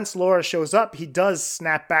 Because once Laura shows up, he does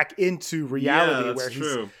snap back into reality. Yeah, that's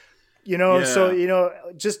true. You know, so, you know,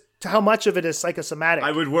 just how much of it is psychosomatic.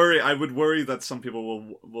 I would worry that some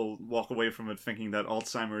people will walk away from it thinking that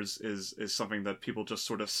Alzheimer's is something that people just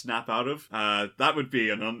sort of snap out of. That would be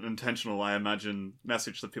an unintentional, I imagine,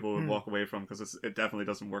 message that people would walk away from, because it definitely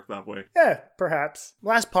doesn't work that way. Yeah, perhaps.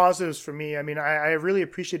 Last positives for me, I mean, I really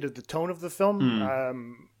appreciated the tone of the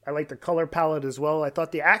film. I like the color palette as well. I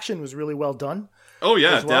thought the action was really well done. Oh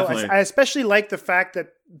yeah, well. definitely. I especially like the fact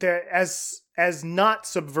that there, as not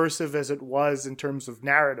subversive as it was in terms of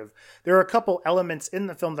narrative, there are a couple elements in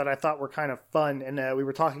the film that I thought were kind of fun, and we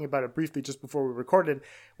were talking about it briefly just before we recorded.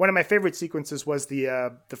 One of my favorite sequences was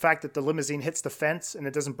the fact that the limousine hits the fence and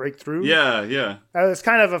it doesn't break through. Yeah. It was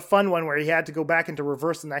kind of a fun one where he had to go back into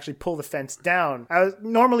reverse and actually pull the fence down.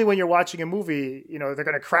 Normally when you're watching a movie, you know, they're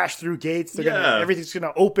going to crash through gates. Everything's going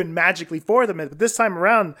to open magically for them. But this time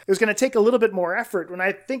around, it was going to take a little bit more effort. And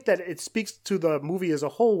I think that it speaks to the movie as a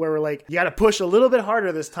whole, where we're like, you got to push a little bit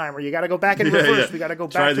harder this time, or you got to go back in reverse. Yeah. We got to go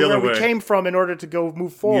back to where we came from in order to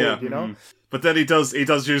move forward, you know? But then he does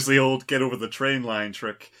use the old get over the train line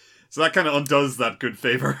trick. So that kind of undoes that good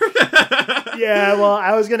favor. Yeah, well,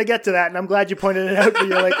 I was going to get to that, and I'm glad you pointed it out. But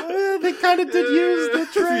you're like, they kind of did use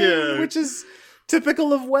the train, which is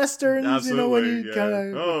typical of Westerns. Absolutely, you know, when you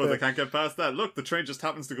kind of... they can't get past that. Look, the train just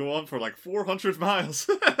happens to go on for like 400 miles.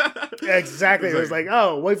 Exactly. It was like,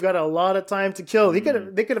 oh, we've got a lot of time to kill. They could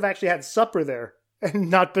have actually had supper there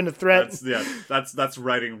and not been a threat. That's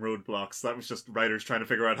writing roadblocks. That was just writers trying to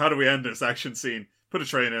figure out, how do we end this action scene? Put a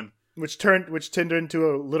train in. Which turned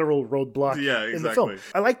into a literal roadblock in the film.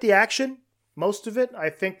 I like the action, most of it. I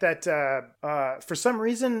think that for some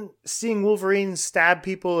reason, seeing Wolverine stab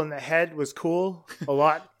people in the head was cool a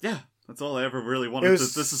lot. Yeah, that's all I ever really wanted.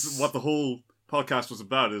 This is what the whole podcast was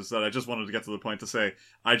about, is that I just wanted to get to the point to say,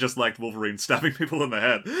 I just liked Wolverine stabbing people in the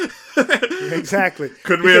head. Exactly.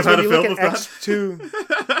 Couldn't we have had a film of that?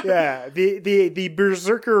 X2, yeah, the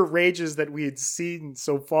Berserker rages that we had seen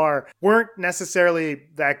so far weren't necessarily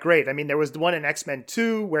that great. I mean, there was the one in X-Men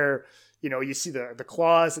 2 where, you know, you see the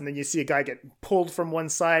claws, and then you see a guy get pulled from one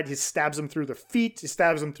side. He stabs him through the feet. He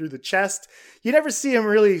stabs him through the chest. You never see him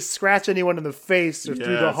really scratch anyone in the face or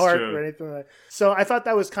through the heart or anything like that. So I thought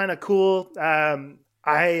that was kind of cool.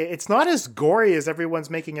 It's not as gory as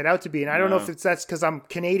everyone's making it out to be, and I don't know if that's because I'm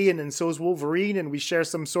Canadian and so is Wolverine, and we share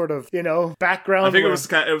some sort of, you know, background. I think it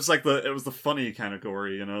was the funny kind of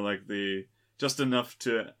gory, you know, like just enough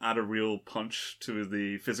to add a real punch to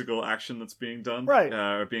the physical action that's being done, right,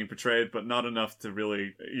 or being portrayed, but not enough to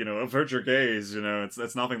really, you know, avert your gaze. You know,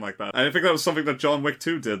 it's nothing like that. And I think that was something that John Wick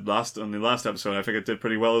 2 did on the last episode. I think it did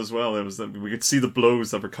pretty well as well. It was that we could see the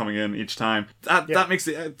blows that were coming in each time. That makes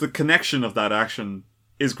the connection of that action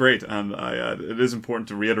is great, and it is important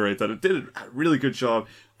to reiterate that it did a really good job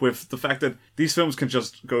with the fact that these films can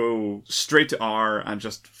just go straight to R and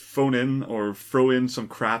just phone in or throw in some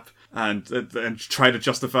crap and try to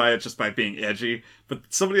justify it just by being edgy. But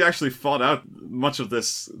somebody actually thought out much of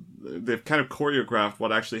this. They've kind of choreographed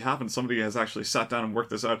what actually happened. Somebody has actually sat down and worked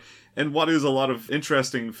this out in what is a lot of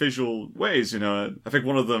interesting visual ways. I think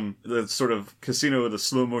one of them, the sort of casino, the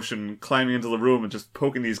slow motion climbing into the room and just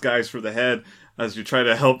poking these guys through the head as you try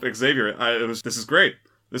to help Xavier. This is great.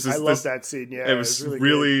 I love that scene. Yeah, it was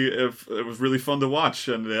really fun to watch,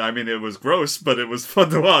 and I mean, it was gross, but it was fun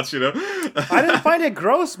to watch. I didn't find it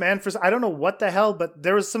gross, man. I don't know what the hell, but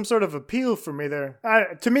there was some sort of appeal for me there.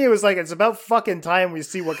 To me, it was like it's about fucking time we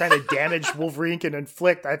see what kind of damage Wolverine can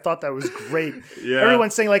inflict. I thought that was great. Yeah.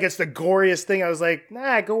 Everyone's saying like it's the goriest thing. I was like,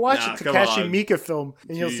 nah, go watch a Takashi Miike film,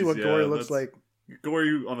 and you'll see what gory looks like.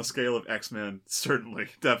 Gory on a scale of X-Men, certainly,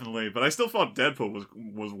 definitely. But I still thought Deadpool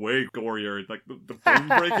was way gorier. Like the bone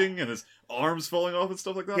breaking and his arms falling off and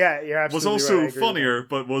stuff like that. Yeah, you're absolutely was also right. funnier,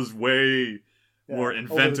 but was way more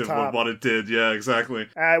inventive with what it did. Yeah, exactly.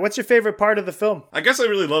 What's your favorite part of the film? I guess I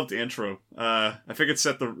really loved the intro. I think it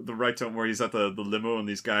set the right tone where he's at the limo and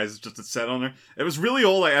these guys just a set on there. It was really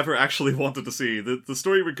all I ever actually wanted to see. The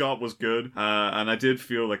story we got was good, and I did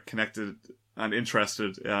feel like connected and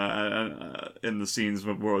interested in the scenes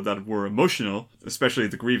that were emotional, especially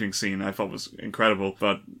the grieving scene I thought was incredible.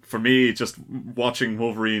 But for me, just watching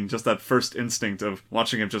Wolverine, just that first instinct of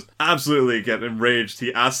watching him just absolutely get enraged,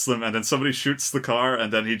 he asks them and then somebody shoots the car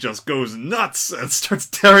and then he just goes nuts and starts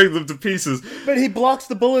tearing them to pieces. But he blocks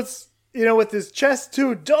the bullets, with his chest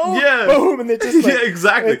too. Yeah. Boom, and they just yeah,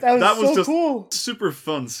 exactly. That was so just cool. Super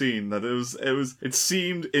fun scene. That it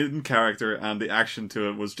seemed in character, and the action to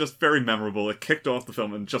it was just very memorable. It kicked off the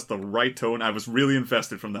film in just the right tone. I was really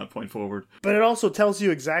invested from that point forward. But it also tells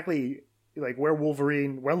you exactly like where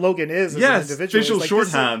Logan is as an individual. Visual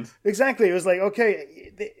shorthand. Exactly. It was like,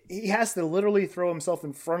 okay, he has to literally throw himself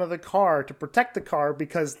in front of the car to protect the car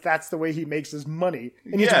because that's the way he makes his money.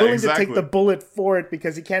 And he's willing to take the bullet for it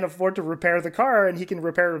because he can't afford to repair the car and he can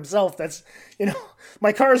repair himself. That's,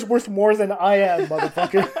 my car is worth more than I am,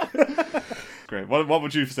 motherfucker. Great. What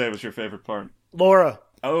would you say was your favorite part? Laura.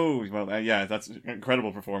 Oh, well, yeah, that's an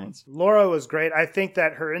incredible performance. Laura was great. I think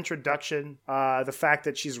that her introduction, the fact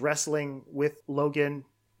that she's wrestling with Logan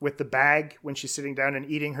with the bag when she's sitting down and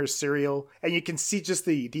eating her cereal, and you can see just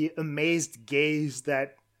the amazed gaze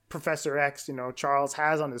that Professor X, Charles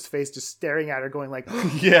has on his face, just staring at her going like,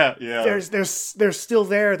 yeah. They're still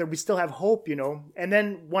there, that we still have hope, And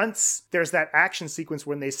then once there's that action sequence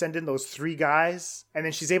when they send in those 3 guys, and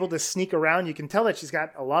then she's able to sneak around, you can tell that she's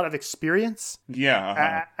got a lot of experience.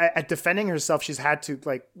 Yeah. At defending herself, she's had to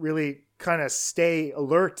really kind of stay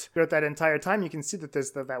alert throughout that entire time. You can see that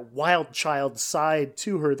there's that wild child side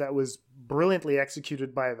to her that was brilliantly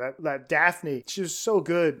executed by that Daphne. She was so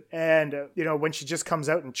good. And when she just comes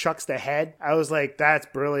out and chucks the head, I was like, that's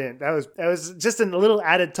brilliant. That was just a little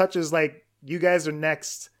added touches like, you guys are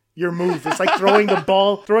next. Your move. It's like throwing the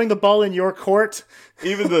ball in your court.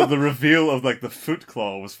 Even the reveal of like the foot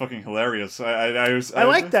claw was fucking hilarious. I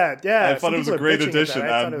like that. Yeah, I thought it was a great addition,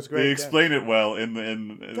 and they explain it well in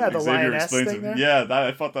the Xavier explains it. There? Yeah,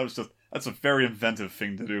 I thought that was that's a very inventive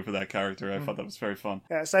thing to do for that character. I thought that was very fun.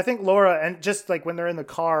 Yeah, so I think Laura, and just like when they're in the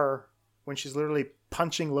car, when she's literally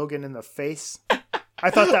punching Logan in the face. I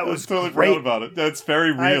thought that was totally great. Proud about it. That's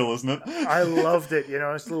very real, isn't it? I loved it.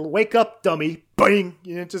 It's a little wake up, dummy. Bang.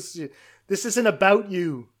 This isn't about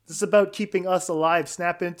you. This is about keeping us alive.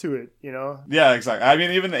 Snap into it. Yeah, exactly. I mean,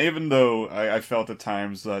 even though I felt at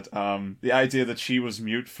times that the idea that she was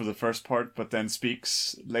mute for the first part, but then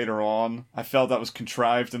speaks later on, I felt that was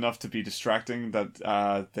contrived enough to be distracting.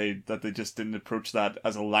 That they just didn't approach that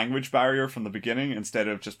as a language barrier from the beginning, instead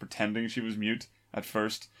of just pretending she was mute at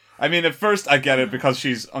first. I mean, at first I get it because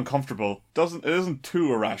she's uncomfortable. It isn't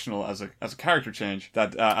too irrational as a character change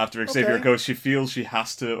that after Xavier goes, she feels she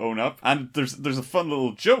has to own up. And there's a fun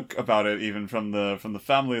little joke about it, even from the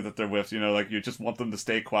family that they're with. Like you just want them to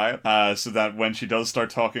stay quiet, so that when she does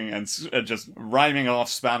start talking and just rhyming off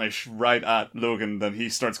Spanish right at Logan, then he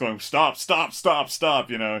starts going stop,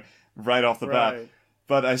 right off the bat.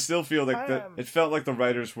 But I still feel like it felt like the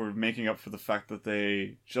writers were making up for the fact that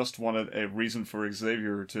they just wanted a reason for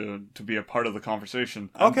Xavier to be a part of the conversation.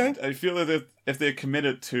 Okay. I feel that if they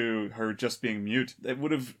committed to her just being mute, it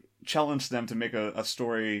would have challenged them to make a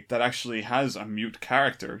story that actually has a mute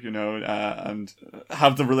character, and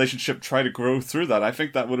have the relationship try to grow through that. I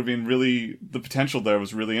think that would have been the potential there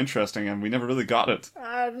was really interesting, and we never really got it.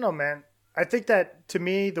 I don't know, man. I think that, to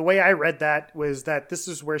me, the way I read that was that this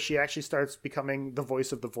is where she actually starts becoming the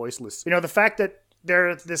voice of the voiceless. The fact that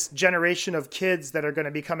there's this generation of kids that are going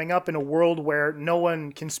to be coming up in a world where no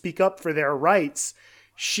one can speak up for their rights.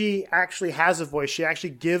 She actually has a voice. She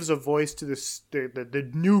actually gives a voice to the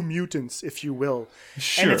new mutants, if you will.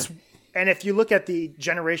 Sure. And if you look at the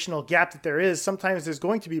generational gap that there is, sometimes there's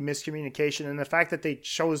going to be miscommunication. And the fact that they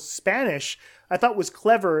chose Spanish, I thought was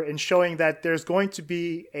clever in showing that there's going to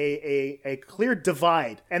be a clear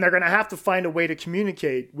divide. And they're going to have to find a way to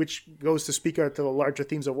communicate, which goes to speak out to the larger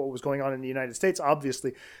themes of what was going on in the United States,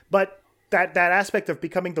 obviously. But that aspect of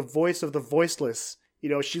becoming the voice of the voiceless, you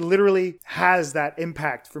know, she literally has that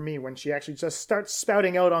impact for me when she actually just starts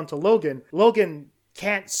spouting out onto Logan. Logan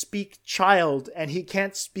can't speak child and he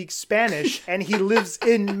can't speak Spanish and he lives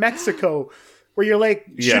in Mexico, where you're like,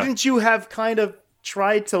 shouldn't you have kind of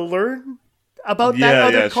tried to learn about that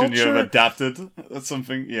other culture? Shouldn't you have adapted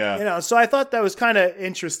something? Yeah. You know, so I thought that was kind of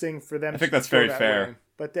interesting for them. I think that's very fair. Way.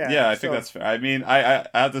 But I think that's fair. I mean, I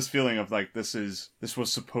had this feeling of like, this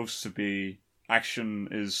was supposed to be action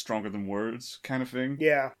is stronger than words kind of thing.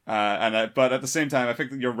 Yeah. But at the same time, I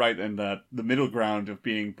think that you're right in that the middle ground of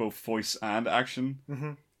being both voice and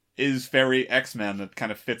action is very X-Men. That kind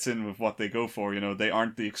of fits in with what they go for. You know, they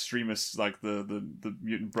aren't the extremists like the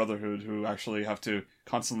Mutant Brotherhood who actually have to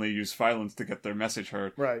constantly use violence to get their message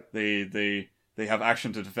heard. Right. They have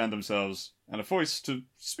action to defend themselves and a voice to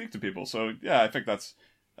speak to people. So yeah, I think that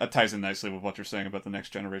ties in nicely with what you're saying about the next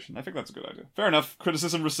generation. I think that's a good idea. Fair enough.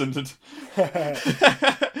 Criticism rescinded.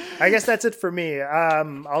 I guess that's it for me.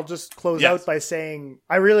 I'll just close out by saying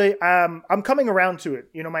I really, I'm coming around to it.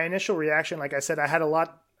 You know, my initial reaction, like I said, I had a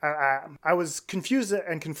lot. I was confused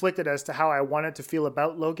and conflicted as to how I wanted to feel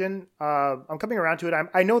about Logan. I'm coming around to it.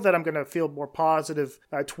 I know that I'm going to feel more positive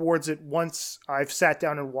towards it once I've sat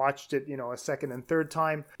down and watched it, you know, a second and third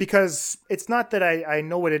time. Because it's not that I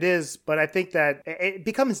know what it is, but I think that it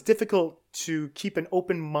becomes difficult to keep an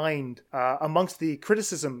open mind amongst the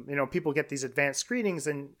criticism. You know, people get these advanced screenings,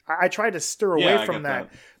 and I try to stir away from that.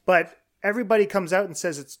 But everybody comes out and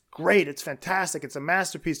says it's great, it's fantastic, it's a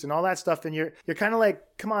masterpiece, and all that stuff, and you're kind of like,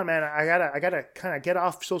 come on, man, I gotta kind of get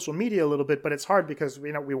off social media a little bit, but it's hard because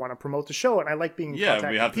we want to promote the show, and I like being in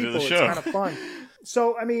contact with people. It's kind of fun.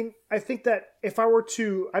 So, I mean, I think that if I were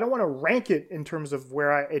to, I don't want to rank it in terms of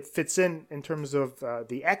where it fits in terms of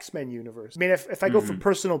the X-Men universe. I mean, if I go for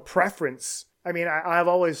personal preference, I mean, I've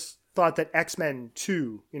always thought that X-Men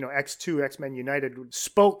 2, you know, X2, X-Men United,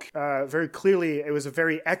 spoke very clearly. It was a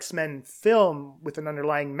very X-Men film with an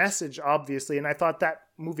underlying message, obviously, and I thought that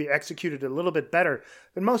movie executed it a little bit better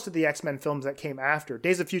than most of the X-Men films that came after.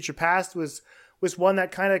 Days of Future Past was one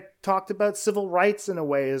that kind of talked about civil rights in a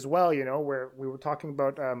way as well, you know, where we were talking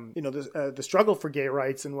about, you know, the struggle for gay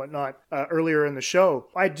rights and whatnot earlier in the show.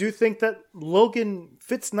 I do think that Logan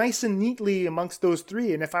fits nice and neatly amongst those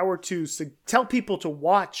three. And if I were to tell people to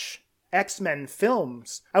watch X-Men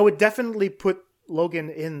films, I would definitely put Logan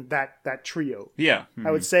in that trio. Yeah.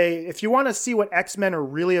 I would say if you want to see what X-Men are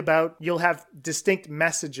really about, you'll have distinct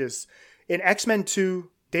messages in X-Men 2,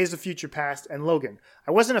 Days of Future Past, and Logan.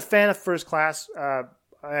 I wasn't a fan of First Class,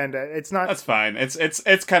 and it's not. That's fine.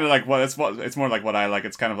 It's kind of like it's more like what I like.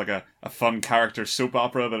 It's kind of like a fun character soap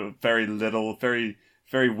opera, but very little, very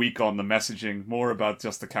very weak on the messaging, more about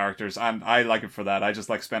just the characters, and I like it for that. I just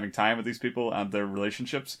like spending time with these people and their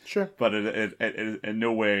relationships. Sure. But it in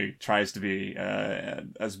no way tries to be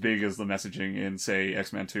as big as the messaging in, say,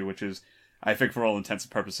 X-Men 2, which is, I think, for all intents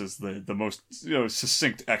and purposes, the most, you know,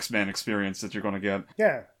 succinct X-Men experience that you're going to get.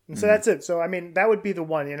 Yeah. And so that's it. So, I mean, that would be the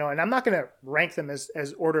one, you know, and I'm not going to rank them as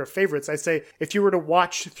order of favorites. I say if you were to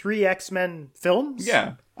watch 3 X-Men films.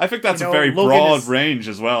 Yeah. I think that's a very broad range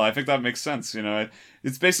as well. I think that makes sense. You know,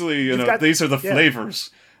 it's basically, you know, these are the flavors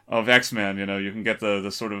of X-Men. You know, you can get the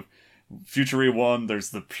sort of Future 1, there's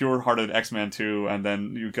the pure-hearted X-Men 2, and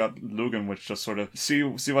then you got Logan, which just sort of see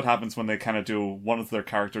what happens when they kind of do one of their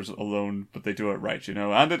characters alone, but they do it right, you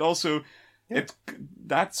know. And it also,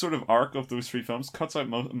 that sort of arc of those 3 films cuts out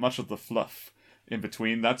much of the fluff in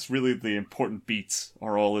between. That's really the important beats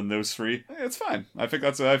are all in those 3. It's fine. I think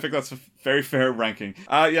that's a very fair ranking.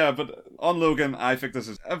 But on Logan, I think this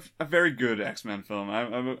is a very good X-Men film.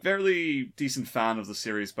 I'm a fairly decent fan of the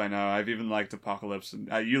series by now. I've even liked Apocalypse, and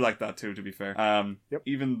you like that too, to be fair.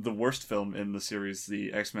 Even the worst film in the series,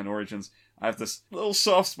 the X-Men Origins, I have this little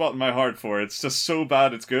soft spot in my heart for it. It's just so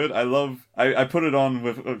bad it's good. I put it on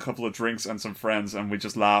with a couple of drinks and some friends, and we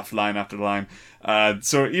just laugh line after line.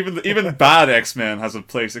 So even bad X-Men has a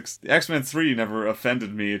place. X-Men 3 never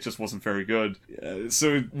offended me. It just wasn't very good.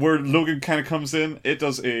 So where Logan kind of comes in, it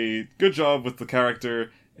does a good job with the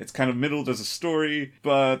character. It's kind of middled as a story,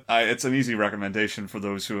 but it's an easy recommendation for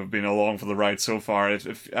those who have been along for the ride so far.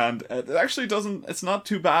 And it actually doesn't. It's not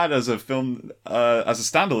too bad as a film, as a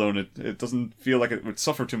standalone. It doesn't feel like it would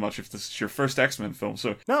suffer too much if this is your first X-Men film.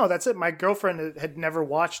 So no, that's it. My girlfriend had never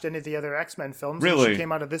watched any of the other X-Men films. Really? And she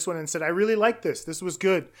came out of this one and said, "I really like this. This was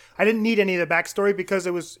good." I didn't need any of the backstory because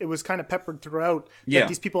it was kind of peppered throughout. Yeah. That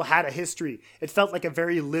these people had a history. It felt like a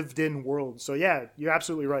very lived-in world. So yeah, you're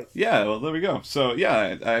absolutely right. Yeah, well, there we go. So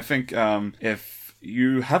yeah, I think if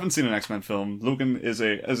you haven't seen an X-Men film, Logan is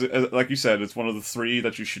like you said, it's one of the three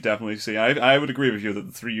that you should definitely see. I would agree with you that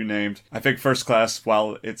the three you named. I think First Class,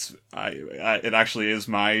 while it actually is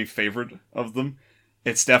my favorite of them,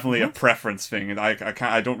 it's definitely a preference thing, and I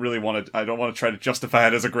don't want to try to justify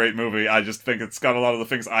it as a great movie. I just think it's got a lot of the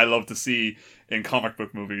things I love to see in comic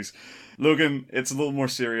book movies. Logan, it's a little more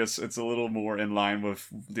serious. It's a little more in line with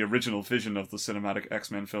the original vision of the cinematic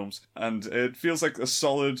X-Men films, and it feels like a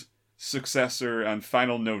solid successor and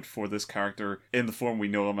final note for this character in the form we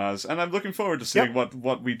know him as. And I'm looking forward to seeing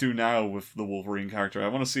what we do now with the Wolverine character. I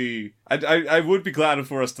want to see... I would be glad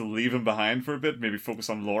for us to leave him behind for a bit, maybe focus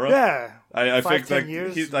on Laura. Yeah. I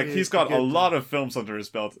think he's got a lot of films under his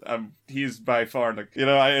belt. He's by far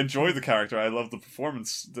I enjoy the character. I love the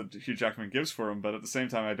performance that Hugh Jackman gives for him, but at the same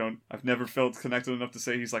time I've never felt connected enough to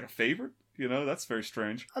say he's like a favorite. That's very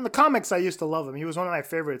strange. On the comics, I used to love him. He was one of my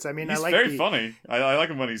favorites. I mean, he's very funny. I like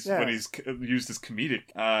him when he's used as comedic,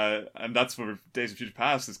 and that's where Days of Future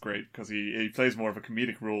Past is great, because he plays more of a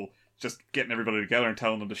comedic role, just getting everybody together and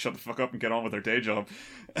telling them to shut the fuck up and get on with their day job.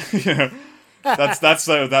 That's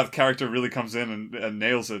how that character really comes in and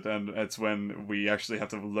nails it, and it's when we actually have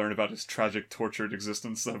to learn about his tragic, tortured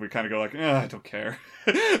existence that we kind of go like, I don't care.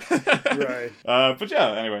 Right. But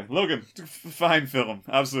yeah, anyway, Logan, fine film,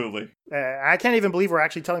 absolutely. I can't even believe we're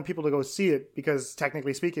actually telling people to go see it, because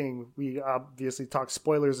technically speaking, we obviously talk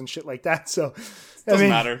spoilers and shit like that, so... Doesn't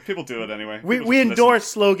matter. People do it anyway. We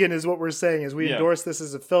endorse Logan is what we're saying, is we endorse this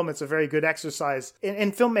as a film. It's a very good exercise.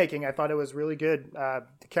 In filmmaking, I thought it was really good. The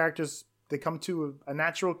characters... they come to a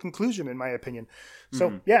natural conclusion, in my opinion.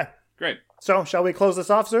 So, yeah. Great. So, shall we close this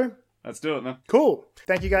off, sir? Let's do it, man. Cool.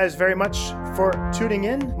 Thank you guys very much for tuning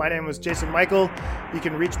in. My name was Jason Michael. You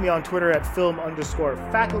can reach me on Twitter at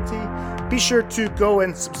film_faculty. Be sure to go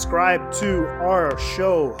and subscribe to our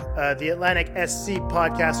show, the Atlantic SC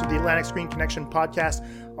podcast, or the Atlantic Screen Connection podcast,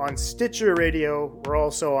 on Stitcher Radio. We're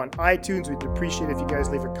also on iTunes. We'd appreciate if you guys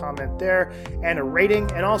leave a comment there and a rating,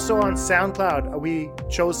 and also on SoundCloud. We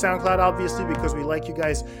chose SoundCloud obviously because we like you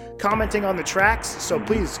guys commenting on the tracks, so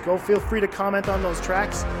please go feel free to comment on those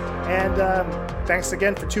tracks. And thanks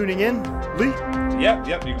again for tuning in. Lee? Yep.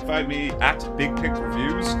 You can find me at Big Pic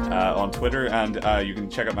Reviews on Twitter, and you can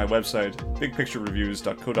check out my website,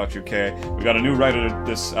 bigpicturereviews.co.uk. We got a new writer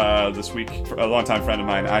this week, a longtime friend of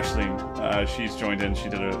mine, Aisling. She's joined in. She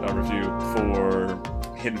did a review for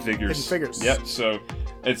Hidden Figures. Yep. So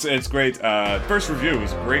it's great. First review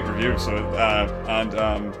was a great review. So and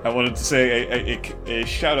I wanted to say a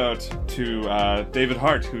shout out to David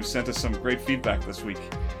Hart, who sent us some great feedback this week.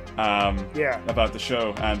 About the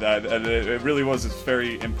show, and it really was. It's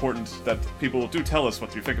very important that people do tell us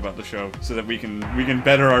what you think about the show, so that we can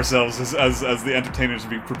better ourselves as the entertainers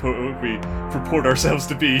we purport ourselves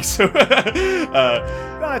to be. So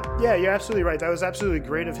yeah, you're absolutely right. That was absolutely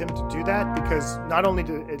great of him to do that, because not only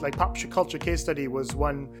like Pop Culture Case Study was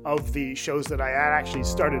one of the shows that I had actually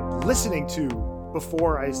started listening to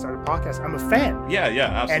before I started podcast. I'm a fan. Yeah,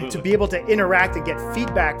 absolutely. And to be able to interact and get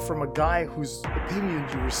feedback from a guy whose opinion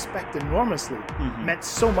you respect enormously meant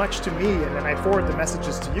so much to me. And then I forwarded the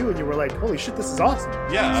messages to you, and you were like, "Holy shit, this is awesome!"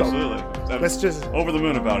 Yeah, so absolutely. Let's just over the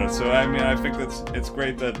moon about it. So I mean, I think it's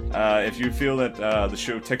great that if you feel that the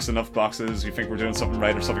show ticks enough boxes, you think we're doing something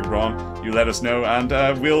right or something wrong, you let us know, and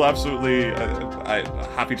we'll absolutely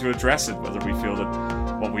happy to address it, whether we feel that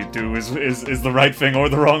what we do is the right thing or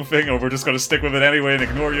the wrong thing, or we're just going to stick with it anyway and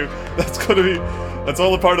ignore you. That's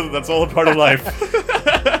all a part of life.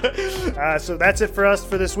 So that's it for us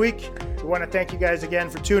for this week. We want to thank you guys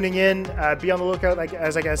again for tuning in. Be on the lookout, like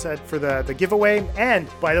I said, for the giveaway. And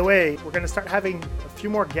by the way, we're going to start having a few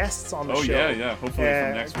more guests on the show. Yeah. Hopefully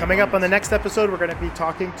from next week. Coming up on the next episode, we're going to be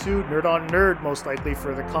talking to Nerd on Nerd, most likely,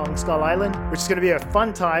 for the Kong Skull Island, which is going to be a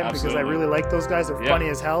fun time. Absolutely. Because I really like those guys. They're funny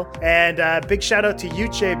as hell. And big shout out to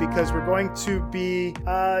Yuche, because we're going to be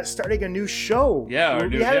starting a new show. Yeah,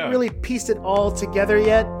 we haven't really pieced it all together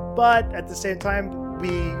yet, but at the same time, we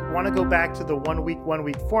want to go back to the one week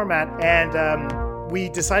format, and we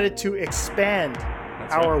decided to expand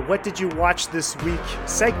our What Did You Watch This Week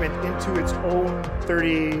segment into its own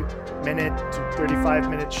 30-minute to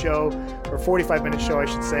 35-minute show, or 45-minute show, I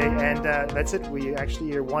should say. And that's it. We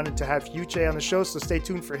actually wanted to have Yuche on the show, so stay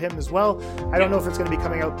tuned for him as well. I don't know if it's going to be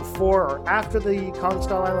coming out before or after the Kong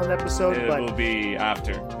Skull Island episode. It will be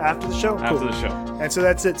after. After the show? After Cool. the show. And so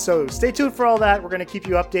that's it. So stay tuned for all that. We're going to keep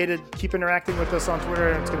you updated. Keep interacting with us on Twitter,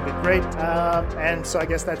 and it's going to be great. And so I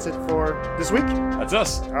guess that's it for this week. That's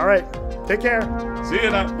us. All right. Take care. See you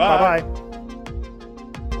now. Bye. Bye-bye.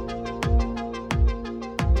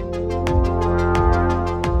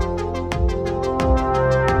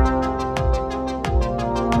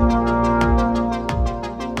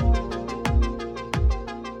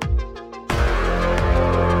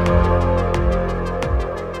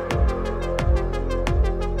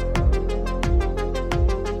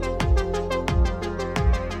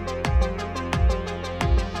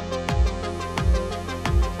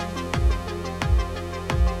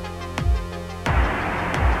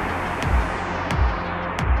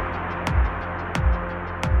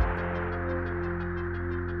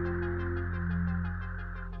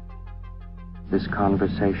 This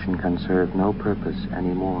conversation can serve no purpose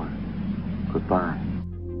anymore. Goodbye.